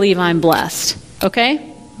I believe I'm blessed.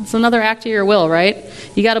 Okay? It's another act of your will, right?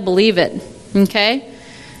 You got to believe it. Okay?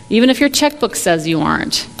 Even if your checkbook says you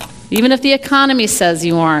aren't. Even if the economy says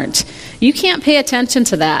you aren't. You can't pay attention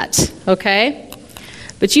to that. Okay?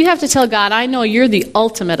 But you have to tell God, I know you're the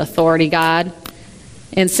ultimate authority, God.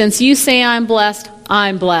 And since you say I'm blessed,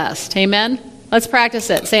 I'm blessed. Amen? Let's practice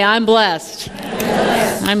it. Say, I'm blessed.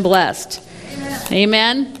 I'm blessed.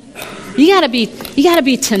 Amen? You gotta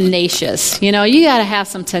be tenacious. You gotta have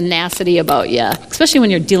some tenacity about you, especially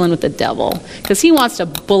when you're dealing with the devil, because he wants to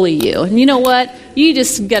bully you. And you know what? You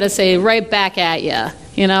just gotta say right back at you.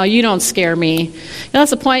 You don't scare me.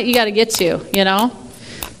 That's the point you gotta get to.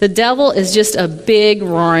 The devil is just a big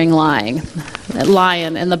roaring lion,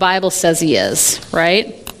 and the Bible says he is,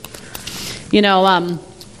 right? I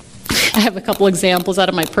have a couple examples out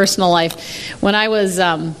of my personal life. When I was,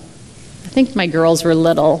 I think my girls were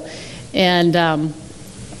little, and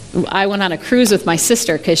I went on a cruise with my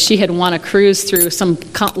sister because she had won a cruise through some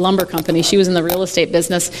lumber company. She was in the real estate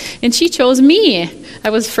business, and she chose me. I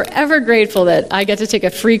was forever grateful that I got to take a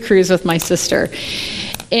free cruise with my sister.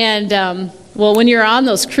 And well, when you're on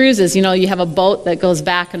those cruises, you have a boat that goes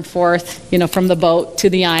back and forth, from the boat to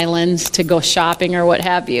the island to go shopping or what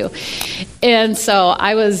have you. And so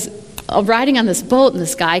I was riding on this boat, and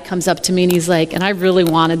this guy comes up to me, and he's like, and I really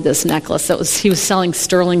wanted this necklace. He was selling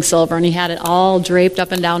sterling silver, and he had it all draped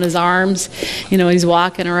up and down his arms. He's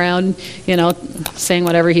walking around, saying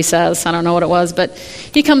whatever he says. I don't know what it was, but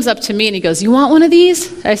he comes up to me, and he goes, you want one of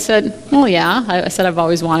these? I said, oh, yeah. I said, I've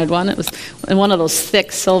always wanted one. It was one of those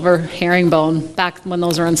thick silver herringbone, back when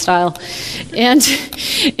those were in style. And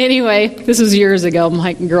anyway, this was years ago.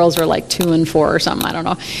 My girls were like 2 and 4 or something. I don't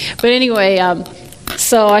know. But anyway,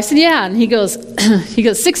 so I said, yeah. And he goes,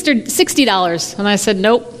 $60. And I said,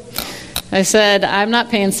 nope. I said, I'm not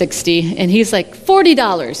paying $60. And he's like,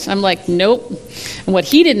 $40. I'm like, nope. And what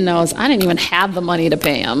he didn't know is I didn't even have the money to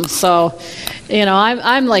pay him. So,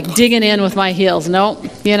 I'm like digging in with my heels. Nope.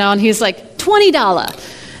 And he's like, $20.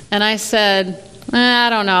 And I said, I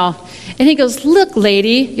don't know. And he goes, look,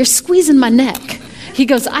 lady, you're squeezing my neck. He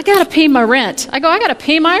goes, I got to pay my rent. I go, I got to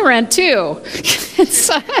pay my rent too. And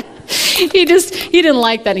so he didn't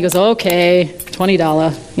like that. He goes, okay,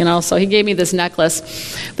 $20, so he gave me this necklace.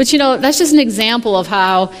 But, that's just an example of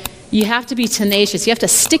how you have to be tenacious. You have to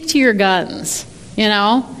stick to your guns,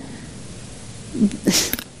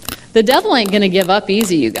 The devil ain't going to give up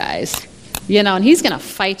easy, you guys. And he's going to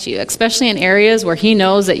fight you, especially in areas where he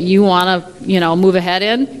knows that you want to, move ahead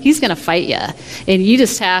in. He's going to fight you. And you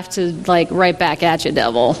just have to, right back at you,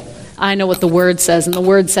 devil. I know what the Word says, and the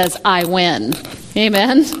Word says, I win.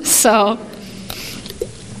 Amen? So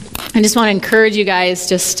I just want to encourage you guys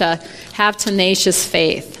just to have tenacious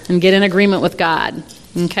faith and get in agreement with God.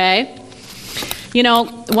 Okay?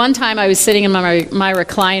 One time I was sitting in my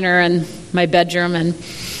recliner in my bedroom, and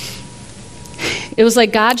it was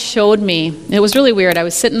like God showed me. It was really weird. I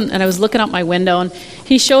was sitting and I was looking out my window, and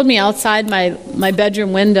he showed me outside my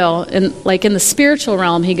bedroom window, and in the spiritual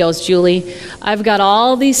realm, he goes, Julie, I've got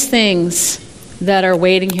all these things that are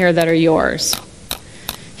waiting here that are yours.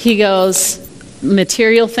 He goes,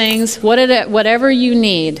 material things, whatever you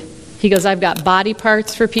need. He goes, I've got body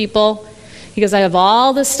parts for people. He goes, I have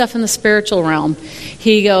all this stuff in the spiritual realm.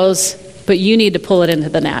 He goes, but you need to pull it into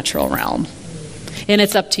the natural realm. And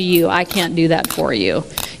it's up to you. I can't do that for you.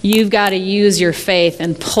 You've got to use your faith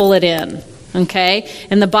and pull it in. Okay?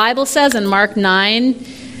 And the Bible says in Mark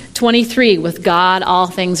 9:23, with God all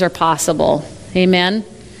things are possible. Amen?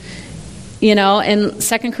 In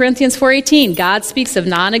 2 Corinthians 4:18, God speaks of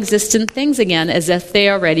non-existent things again as if they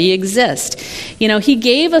already exist. He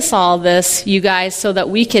gave us all this, you guys, so that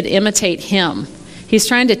we could imitate him. He's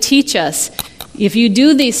trying to teach us, if you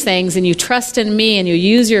do these things and you trust in me and you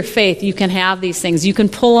use your faith, you can have these things. You can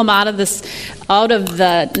pull them out of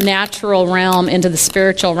the natural realm into the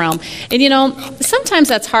spiritual realm. And sometimes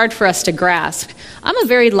that's hard for us to grasp. I'm a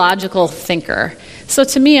very logical thinker. So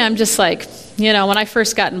to me, I'm just like, When I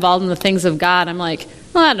first got involved in the things of God, I'm like,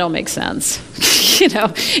 well, that don't make sense. And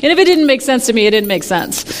if it didn't make sense to me, it didn't make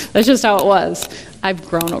sense. That's just how it was. I've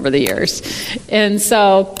grown over the years. And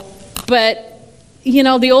so, but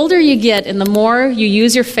the older you get and the more you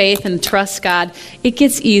use your faith and trust God, it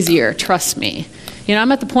gets easier, trust me.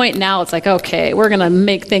 I'm at the point now, it's like, okay, we're going to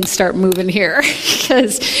make things start moving here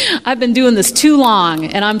because I've been doing this too long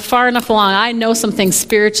and I'm far enough along. I know some things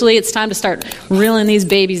spiritually. It's time to start reeling these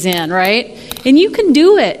babies in, right? And you can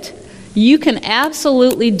do it. You can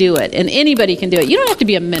absolutely do it. And anybody can do it. You don't have to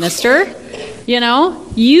be a minister.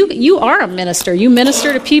 You are a minister. You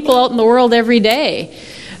minister to people out in the world every day.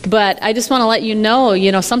 But I just want to let you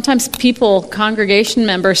know, sometimes congregation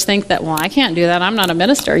members think that, well, I can't do that. I'm not a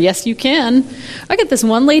minister. Yes, you can. I got this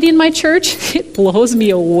one lady in my church. It blows me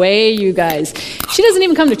away, you guys. She doesn't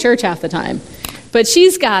even come to church half the time. But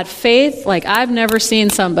she's got faith like I've never seen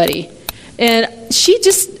somebody. And she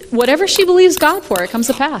just, whatever she believes God for, it comes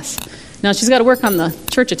to pass. Now, she's got to work on the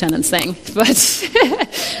church attendance thing. But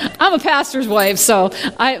I'm a pastor's wife, so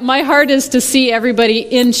my heart is to see everybody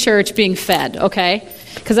in church being fed, okay?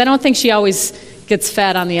 Because I don't think she always gets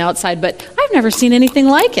fed on the outside, but I've never seen anything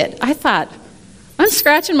like it. I thought, I'm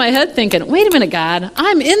scratching my head thinking, wait a minute, God,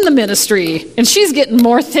 I'm in the ministry, and she's getting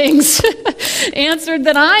more things answered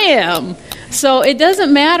than I am. So it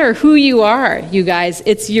doesn't matter who you are, you guys.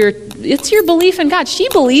 It's your belief in God. She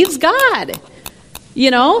believes God.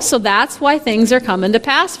 So that's why things are coming to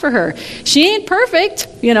pass for her. She ain't perfect,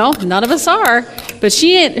 none of us are, but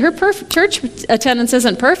her church attendance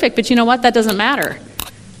isn't perfect, but you know what? That doesn't matter.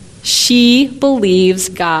 She believes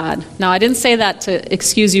God. Now, I didn't say that to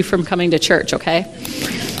excuse you from coming to church, okay?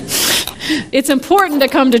 It's important to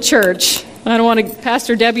come to church. I don't want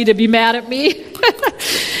Pastor Debbie to be mad at me.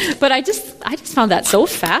 But I just found that so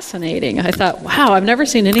fascinating. I thought, wow, I've never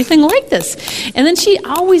seen anything like this. And then she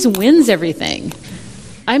always wins everything.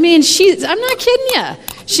 I'm not kidding you.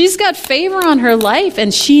 She's got favor on her life,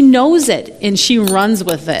 and she knows it, and she runs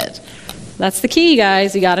with it. That's the key,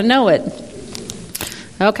 guys. You got to know it.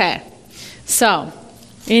 Okay. So,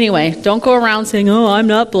 anyway, don't go around saying, oh, I'm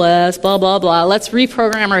not blessed, blah, blah, blah. Let's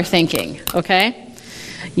reprogram our thinking, okay?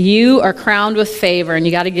 You are crowned with favor, and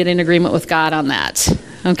you got to get in agreement with God on that,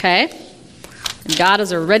 okay? God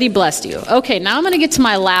has already blessed you. Okay, now I'm going to get to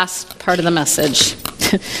my last part of the message.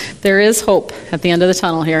 There is hope at the end of the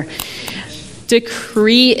tunnel here.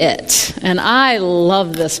 Decree it. And I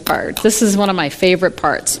love this part. This is one of my favorite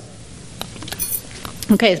parts.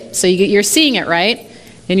 Okay, so you're seeing it, right?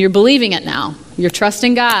 And you're believing it now. You're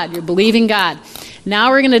trusting God. You're believing God. Now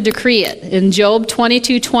we're going to decree it. In Job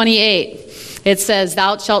 22:28, it says,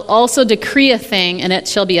 Thou shalt also decree a thing, and it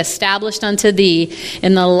shall be established unto thee,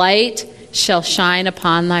 and the light shall shine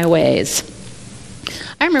upon thy ways.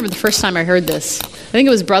 I remember the first time I heard this. I think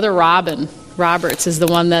it was Brother Roberts is the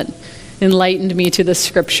one that enlightened me to the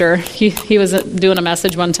scripture. He was doing a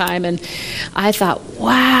message one time, and I thought,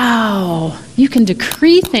 wow, you can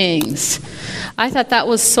decree things. I thought that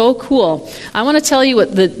was so cool. I want to tell you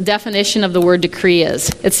what the definition of the word decree is.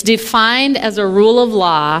 It's defined as a rule of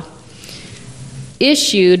law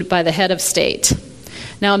issued by the head of state.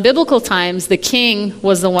 Now, in biblical times, the king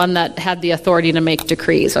was the one that had the authority to make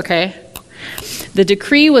decrees, okay? The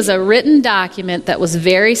decree was a written document that was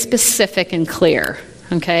very specific and clear,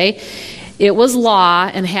 okay? It was law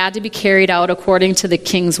and had to be carried out according to the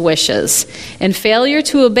king's wishes. And failure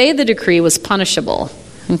to obey the decree was punishable,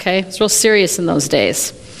 okay? It was real serious in those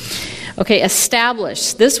days. Okay,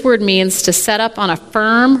 establish. This word means to set up on a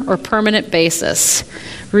firm or permanent basis.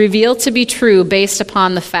 Revealed to be true based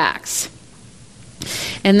upon the facts.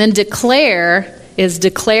 And then declare is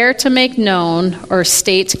declare to make known or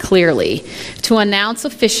state clearly, to announce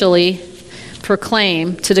officially,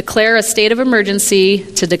 proclaim, to declare a state of emergency,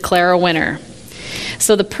 to declare a winner.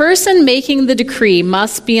 So the person making the decree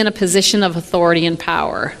must be in a position of authority and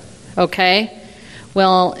power, okay?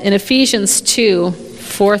 Well, in Ephesians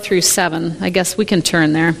 2:4-7, I guess we can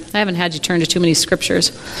turn there. I haven't had you turn to too many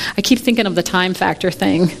scriptures. I keep thinking of the time factor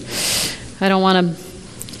thing. I don't want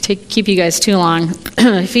to keep you guys too long.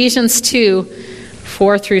 Ephesians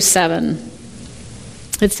 2:4-7.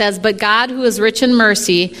 It says, But God, who is rich in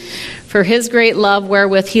mercy, for his great love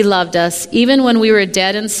wherewith he loved us, even when we were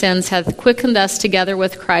dead in sins, hath quickened us together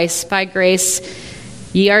with Christ. By grace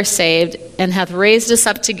ye are saved, and hath raised us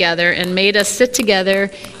up together, and made us sit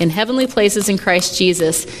together in heavenly places in Christ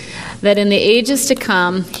Jesus, that in the ages to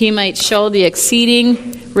come he might show the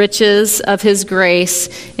exceeding riches of his grace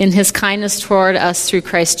in his kindness toward us through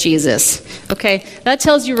Christ Jesus. Okay, that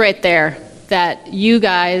tells you right there that you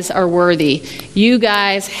guys are worthy. You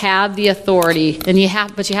guys have the authority,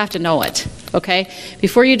 but you have to know it. Okay?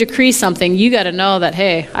 Before you decree something, you got to know that,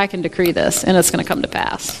 hey, I can decree this, and it's going to come to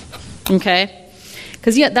pass. Okay?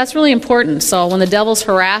 Because, that's really important. So when the devil's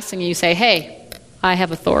harassing you, you say, hey, I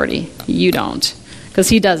have authority. You don't. Because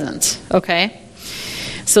he doesn't. Okay?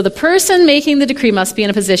 So the person making the decree must be in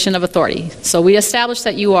a position of authority. So we established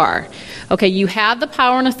that you are. Okay, you have the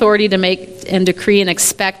power and authority to make and decree and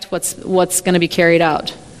expect what's going to be carried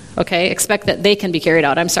out. Okay, expect that they can be carried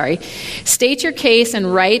out. I'm sorry. State your case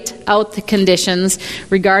and write out the conditions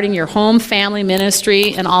regarding your home, family,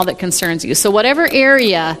 ministry, and all that concerns you. So whatever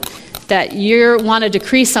area that you want to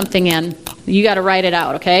decree something in, you got to write it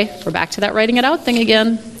out, okay? We're back to that writing it out thing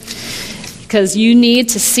again. Because you need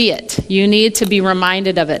to see it. You need to be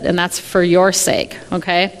reminded of it, and that's for your sake,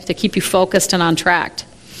 okay? To keep you focused and on track.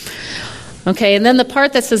 Okay, and then the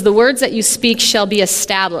part that says the words that you speak shall be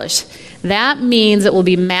established. That means it will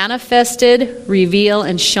be manifested, revealed,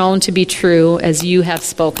 and shown to be true as you have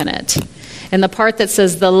spoken it. And the part that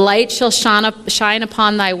says the light shall shine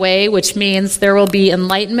upon thy way, which means there will be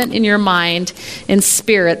enlightenment in your mind and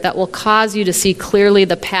spirit that will cause you to see clearly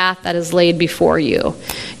the path that is laid before you.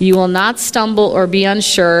 You will not stumble or be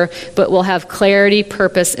unsure, but will have clarity,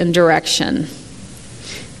 purpose, and direction.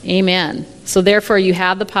 Amen. So therefore you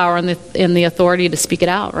have the power and the authority to speak it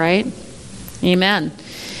out, right? Amen.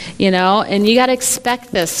 And you got to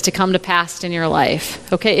expect this to come to pass in your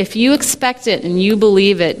life. Okay, if you expect it and you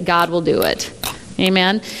believe it, God will do it.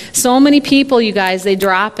 Amen. So many people, you guys, they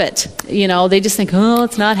drop it. They just think, oh,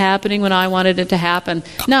 it's not happening when I wanted it to happen.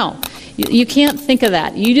 No, you can't think of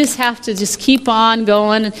that. You just have to just keep on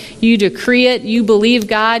going. You decree it. You believe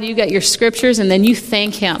God. You got your scriptures, and then you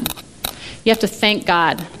thank Him. You have to thank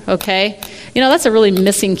God, okay? That's a really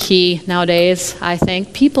missing key nowadays, I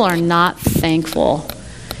think. People are not thankful.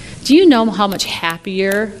 Do you know how much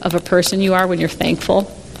happier of a person you are when you're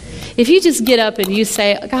thankful? If you just get up and you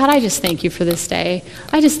say, God, I just thank you for this day.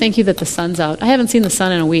 I just thank you that the sun's out. I haven't seen the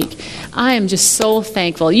sun in a week. I am just so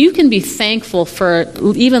thankful. You can be thankful for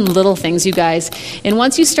even little things, you guys. And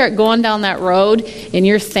once you start going down that road and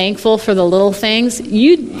you're thankful for the little things,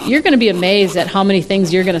 you're going to be amazed at how many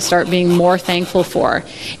things you're going to start being more thankful for.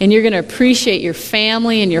 And you're going to appreciate your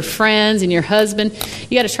family and your friends and your husband.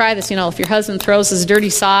 You got to try this. If your husband throws his dirty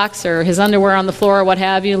socks or his underwear on the floor or what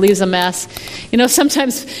have you, leaves a mess.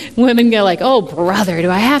 Sometimes women go like, oh, brother, do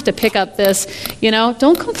I have to pick up this?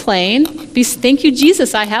 Don't complain. Thank you,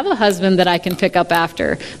 Jesus, I have a husband that I can pick up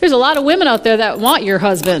after. There's a lot of women out there that want your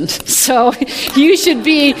husband. So you should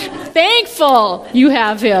be thankful you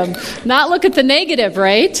have him. Not look at the negative,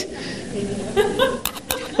 right?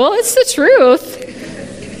 Well, it's the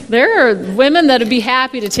truth. There are women that would be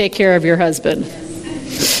happy to take care of your husband.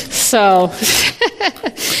 So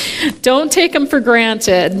don't take them for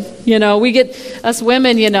granted. We get, us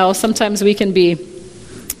women, sometimes we can be,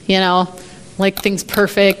 like things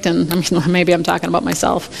perfect, and maybe I'm talking about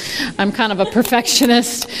myself. I'm kind of a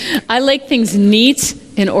perfectionist. I like things neat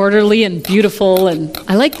and orderly and beautiful, and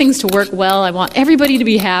I like things to work well. I want everybody to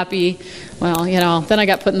be happy. Well, then I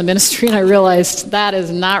got put in the ministry and I realized that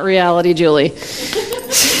is not reality, Julie.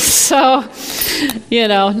 So,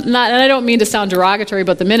 and I don't mean to sound derogatory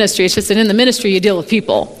about the ministry. It's just that in the ministry you deal with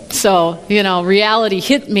people. So, reality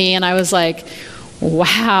hit me and I was like,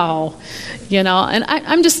 wow. And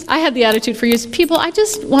I had the attitude for years, people, I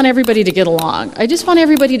just want everybody to get along. I just want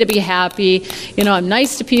everybody to be happy. I'm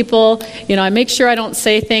nice to people. I make sure I don't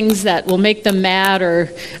say things that will make them mad or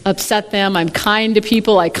upset them. I'm kind to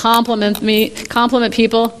people. I compliment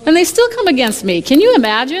people. And they still come against me. Can you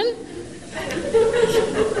imagine?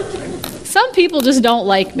 Some people just don't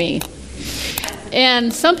like me.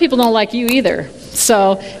 And some people don't like you either.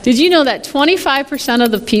 So, did you know that 25%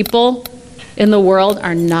 of the people in the world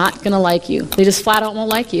are not going to like you? They just flat out won't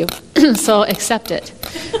like you. So accept it.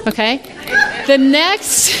 Okay?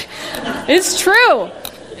 It's true.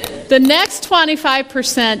 The next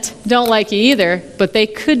 25% don't like you either, but they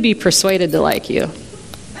could be persuaded to like you.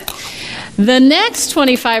 The next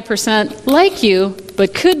 25% like you,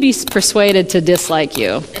 but could be persuaded to dislike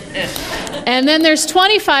you. And then there's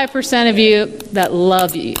 25% of you that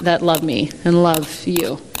love me and love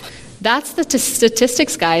you. That's the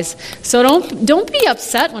statistics, guys. So don't be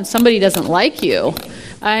upset when somebody doesn't like you.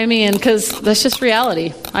 Because that's just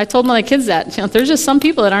reality. I told my kids that. There's just some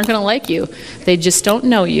people that aren't going to like you. They just don't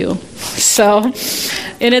know you. So,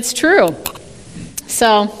 and it's true.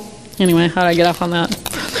 So, anyway, how did I get off on that?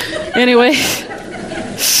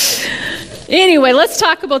 Anyway, let's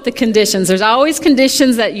talk about the conditions. There's always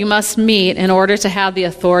conditions that you must meet in order to have the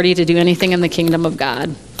authority to do anything in the kingdom of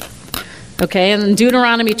God. Okay, and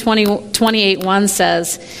Deuteronomy 28:1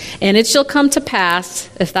 says, and it shall come to pass,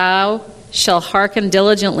 if thou shall hearken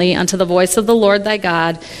diligently unto the voice of the Lord thy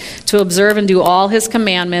God, to observe and do all his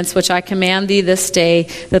commandments, which I command thee this day,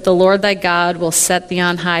 that the Lord thy God will set thee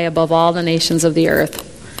on high above all the nations of the earth.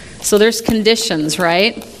 So there's conditions,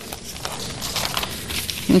 right?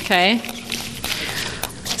 Okay.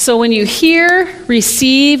 So when you hear,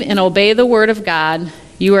 receive, and obey the word of God,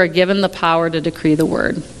 you are given the power to decree the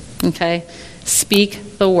word. Okay?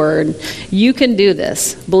 Speak the word. You can do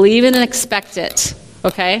this. Believe and expect it.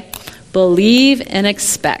 Okay? Believe and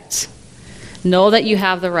expect. Know that you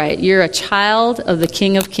have the right. You're a child of the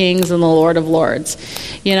King of Kings and the Lord of Lords.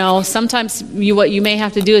 You know, sometimes what you may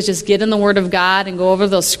have to do is just get in the Word of God and go over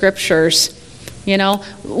those scriptures. You know,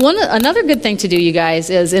 another good thing to do, you guys,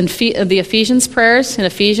 is in the Ephesians prayers, in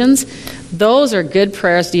Ephesians, those are good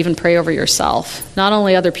prayers to even pray over yourself. Not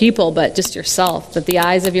only other people, but just yourself, that the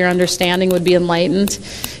eyes of your understanding would be enlightened.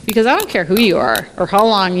 Because I don't care who you are or how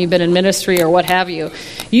long you've been in ministry or what have you,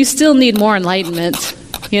 you still need more enlightenment,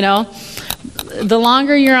 you know. The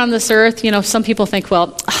longer you're on this earth, you know, some people think,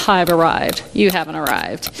 well, I've arrived. You haven't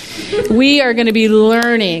arrived. We are going to be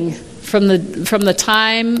learning from the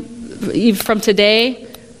time, from today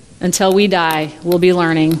until we die, we'll be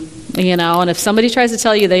learning, you know. And if somebody tries to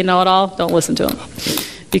tell you they know it all, don't listen to them,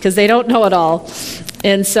 because they don't know it all.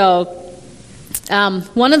 And so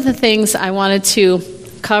one of the things I wanted to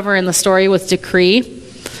cover in the story with decree,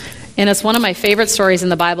 and it's one of my favorite stories in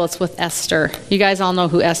the Bible, it's with Esther. You guys all know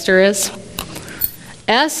who Esther is?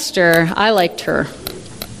 Esther, I liked her.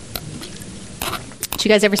 Did you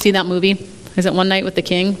guys ever see that movie? Is it One Night with the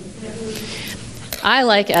King? I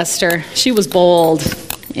like Esther. She was bold.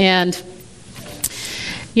 And,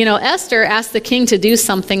 you know, Esther asked the king to do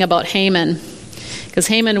something about Haman, because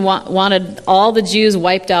Haman wanted all the Jews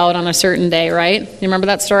wiped out on a certain day, right? You remember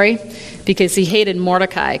that story? Because he hated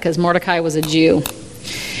Mordecai, because Mordecai was a Jew.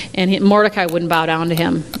 And Mordecai wouldn't bow down to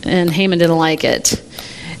him, and Haman didn't like it.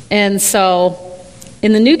 And so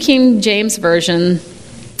in the New King James Version,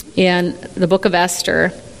 in the book of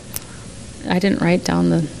Esther, I didn't write down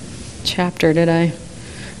the chapter, did I?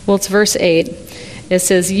 Well, it's verse 8. It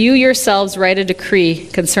says, "You yourselves write a decree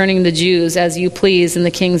concerning the Jews as you please in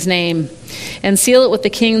the king's name, and seal it with the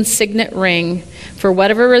king's signet ring. For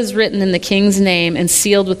whatever is written in the king's name and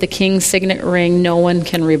sealed with the king's signet ring, no one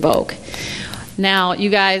can revoke." Now, you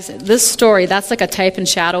guys, this story, that's like a type and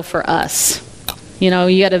shadow for us. You know,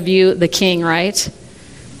 you got to view the king, right?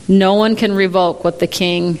 No one can revoke what the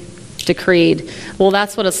king decreed. Well,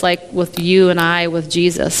 that's what it's like with you and I, with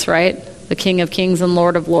Jesus, right? The King of Kings and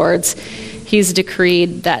Lord of Lords. He's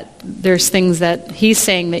decreed that there's things that he's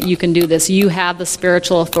saying that you can do this. You have the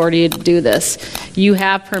spiritual authority to do this. You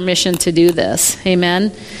have permission to do this.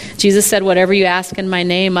 Amen? Jesus said, whatever you ask in my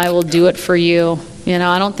name, I will do it for you. You know,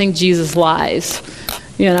 I don't think Jesus lies.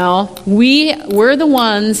 You know, we're the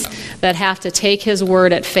ones that have to take his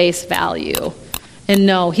word at face value. And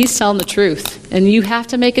no, he's telling the truth. And you have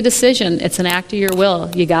to make a decision. It's an act of your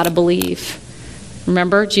will. You got to believe.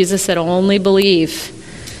 Remember, Jesus said, only believe.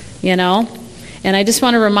 You know? And I just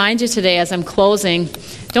want to remind you today as I'm closing,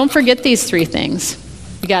 don't forget these three things.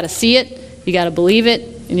 You got to see it, you got to believe it,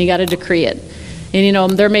 and you got to decree it. And you know,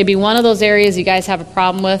 there may be one of those areas you guys have a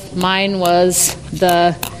problem with. Mine was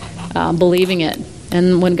the believing it.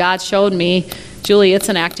 And when God showed me, Julie, it's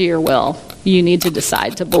an act of your will. You need to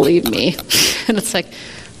decide to believe me. And it's like,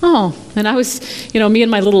 oh. And I was, you know, me and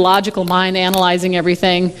my little logical mind analyzing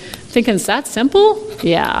everything, thinking, is that simple?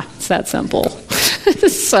 Yeah, it's that simple.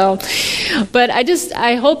 So, but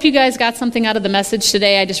I hope you guys got something out of the message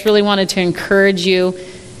today. I just really wanted to encourage you,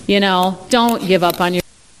 you know, don't give up on your,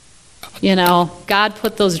 you know, God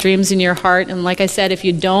put those dreams in your heart. And like I said, if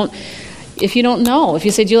you don't know, if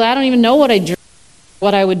you say, Julie, I don't even know what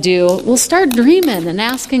I would do, well, start dreaming and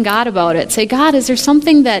asking God about it. Say, God, is there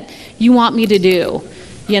something that you want me to do?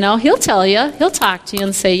 You know, he'll tell you, he'll talk to you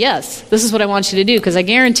and say, yes, this is what I want you to do. Because I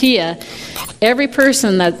guarantee you, every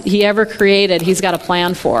person that he ever created, he's got a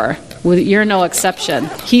plan for. You're no exception.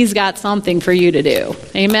 He's got something for you to do.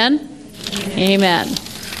 Amen? Amen.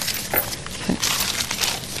 Okay.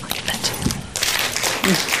 Look at that.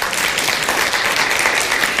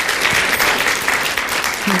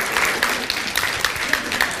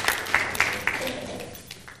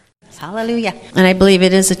 Hallelujah. And I believe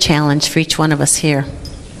it is a challenge for each one of us here,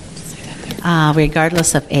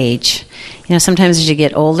 regardless of age. You know, sometimes as you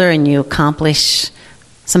get older and you accomplish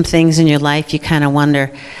some things in your life, you kind of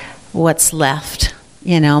wonder what's left,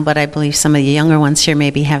 you know. But I believe some of the younger ones here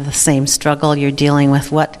maybe have the same struggle. You're dealing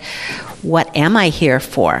with what am I here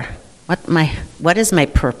for? What is my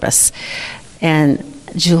purpose? And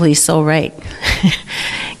Julie's so right.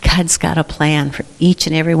 God's got a plan for each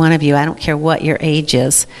and every one of you. I don't care what your age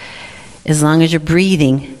is. As long as you're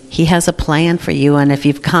breathing, He has a plan for you. And if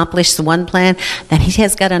you've accomplished one plan, then He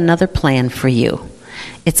has got another plan for you.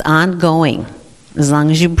 It's ongoing. As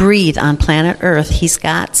long as you breathe on planet Earth, He's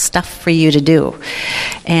got stuff for you to do.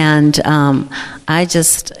 And I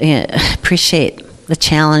just appreciate the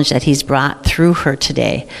challenge that He's brought through her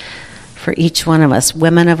today for each one of us,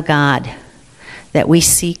 women of God, that we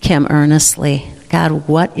seek Him earnestly. God,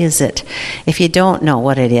 what is it? If you don't know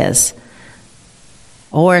what it is,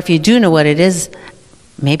 or if you do know what it is,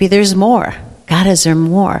 maybe there's more. God, is there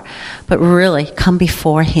more? But really, come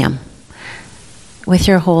before Him with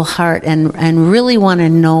your whole heart and really want to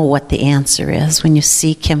know what the answer is when you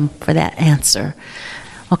seek Him for that answer.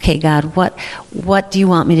 Okay, God, what do you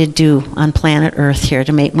want me to do on planet Earth here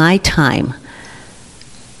to make my time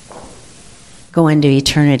go into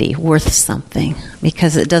eternity worth something?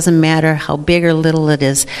 Because it doesn't matter how big or little it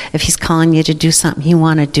is. If He's calling you to do something, you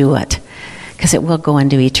want to do it, because it will go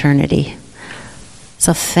into eternity.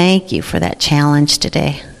 So thank you for that challenge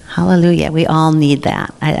today. Hallelujah. We all need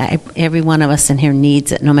that. Every one of us in here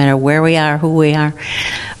needs it, no matter where we are, who we are,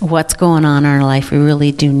 what's going on in our life. We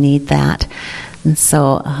really do need that. And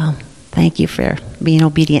so thank you for being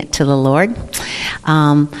obedient to the Lord.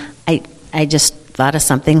 I just thought of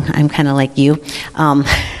something. I'm kind of like you.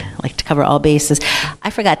 I like to cover all bases. I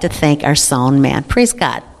forgot to thank our sound man. Praise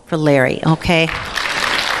God for Larry, okay?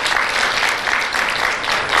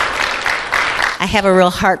 I have a real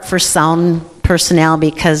heart for sound personnel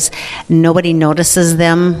because nobody notices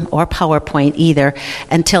them, or PowerPoint either,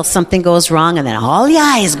 until something goes wrong, and then all the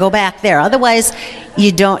eyes go back there. Otherwise,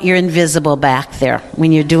 you're invisible back there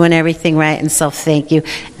when you're doing everything right. And so thank you,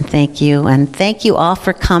 and thank you, and thank you all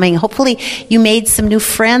for coming. Hopefully you made some new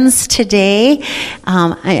friends today,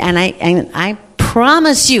 I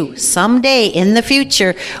promise you, someday in the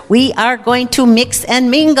future, we are going to mix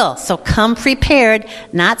and mingle. So come prepared,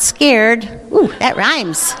 not scared. Ooh, that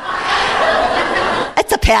rhymes.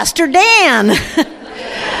 It's a Pastor Dan.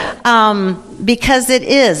 Because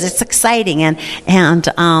it's exciting. And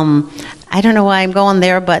I don't know why I'm going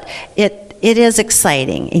there, but it is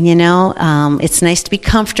exciting. And, it's nice to be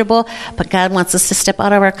comfortable, but God wants us to step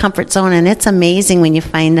out of our comfort zone. And it's amazing when you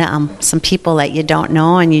find some people that you don't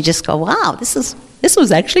know, and you just go, wow, this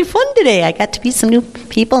was actually fun today. I got to meet some new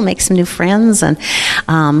people, make some new friends. And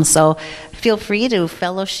so feel free to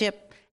fellowship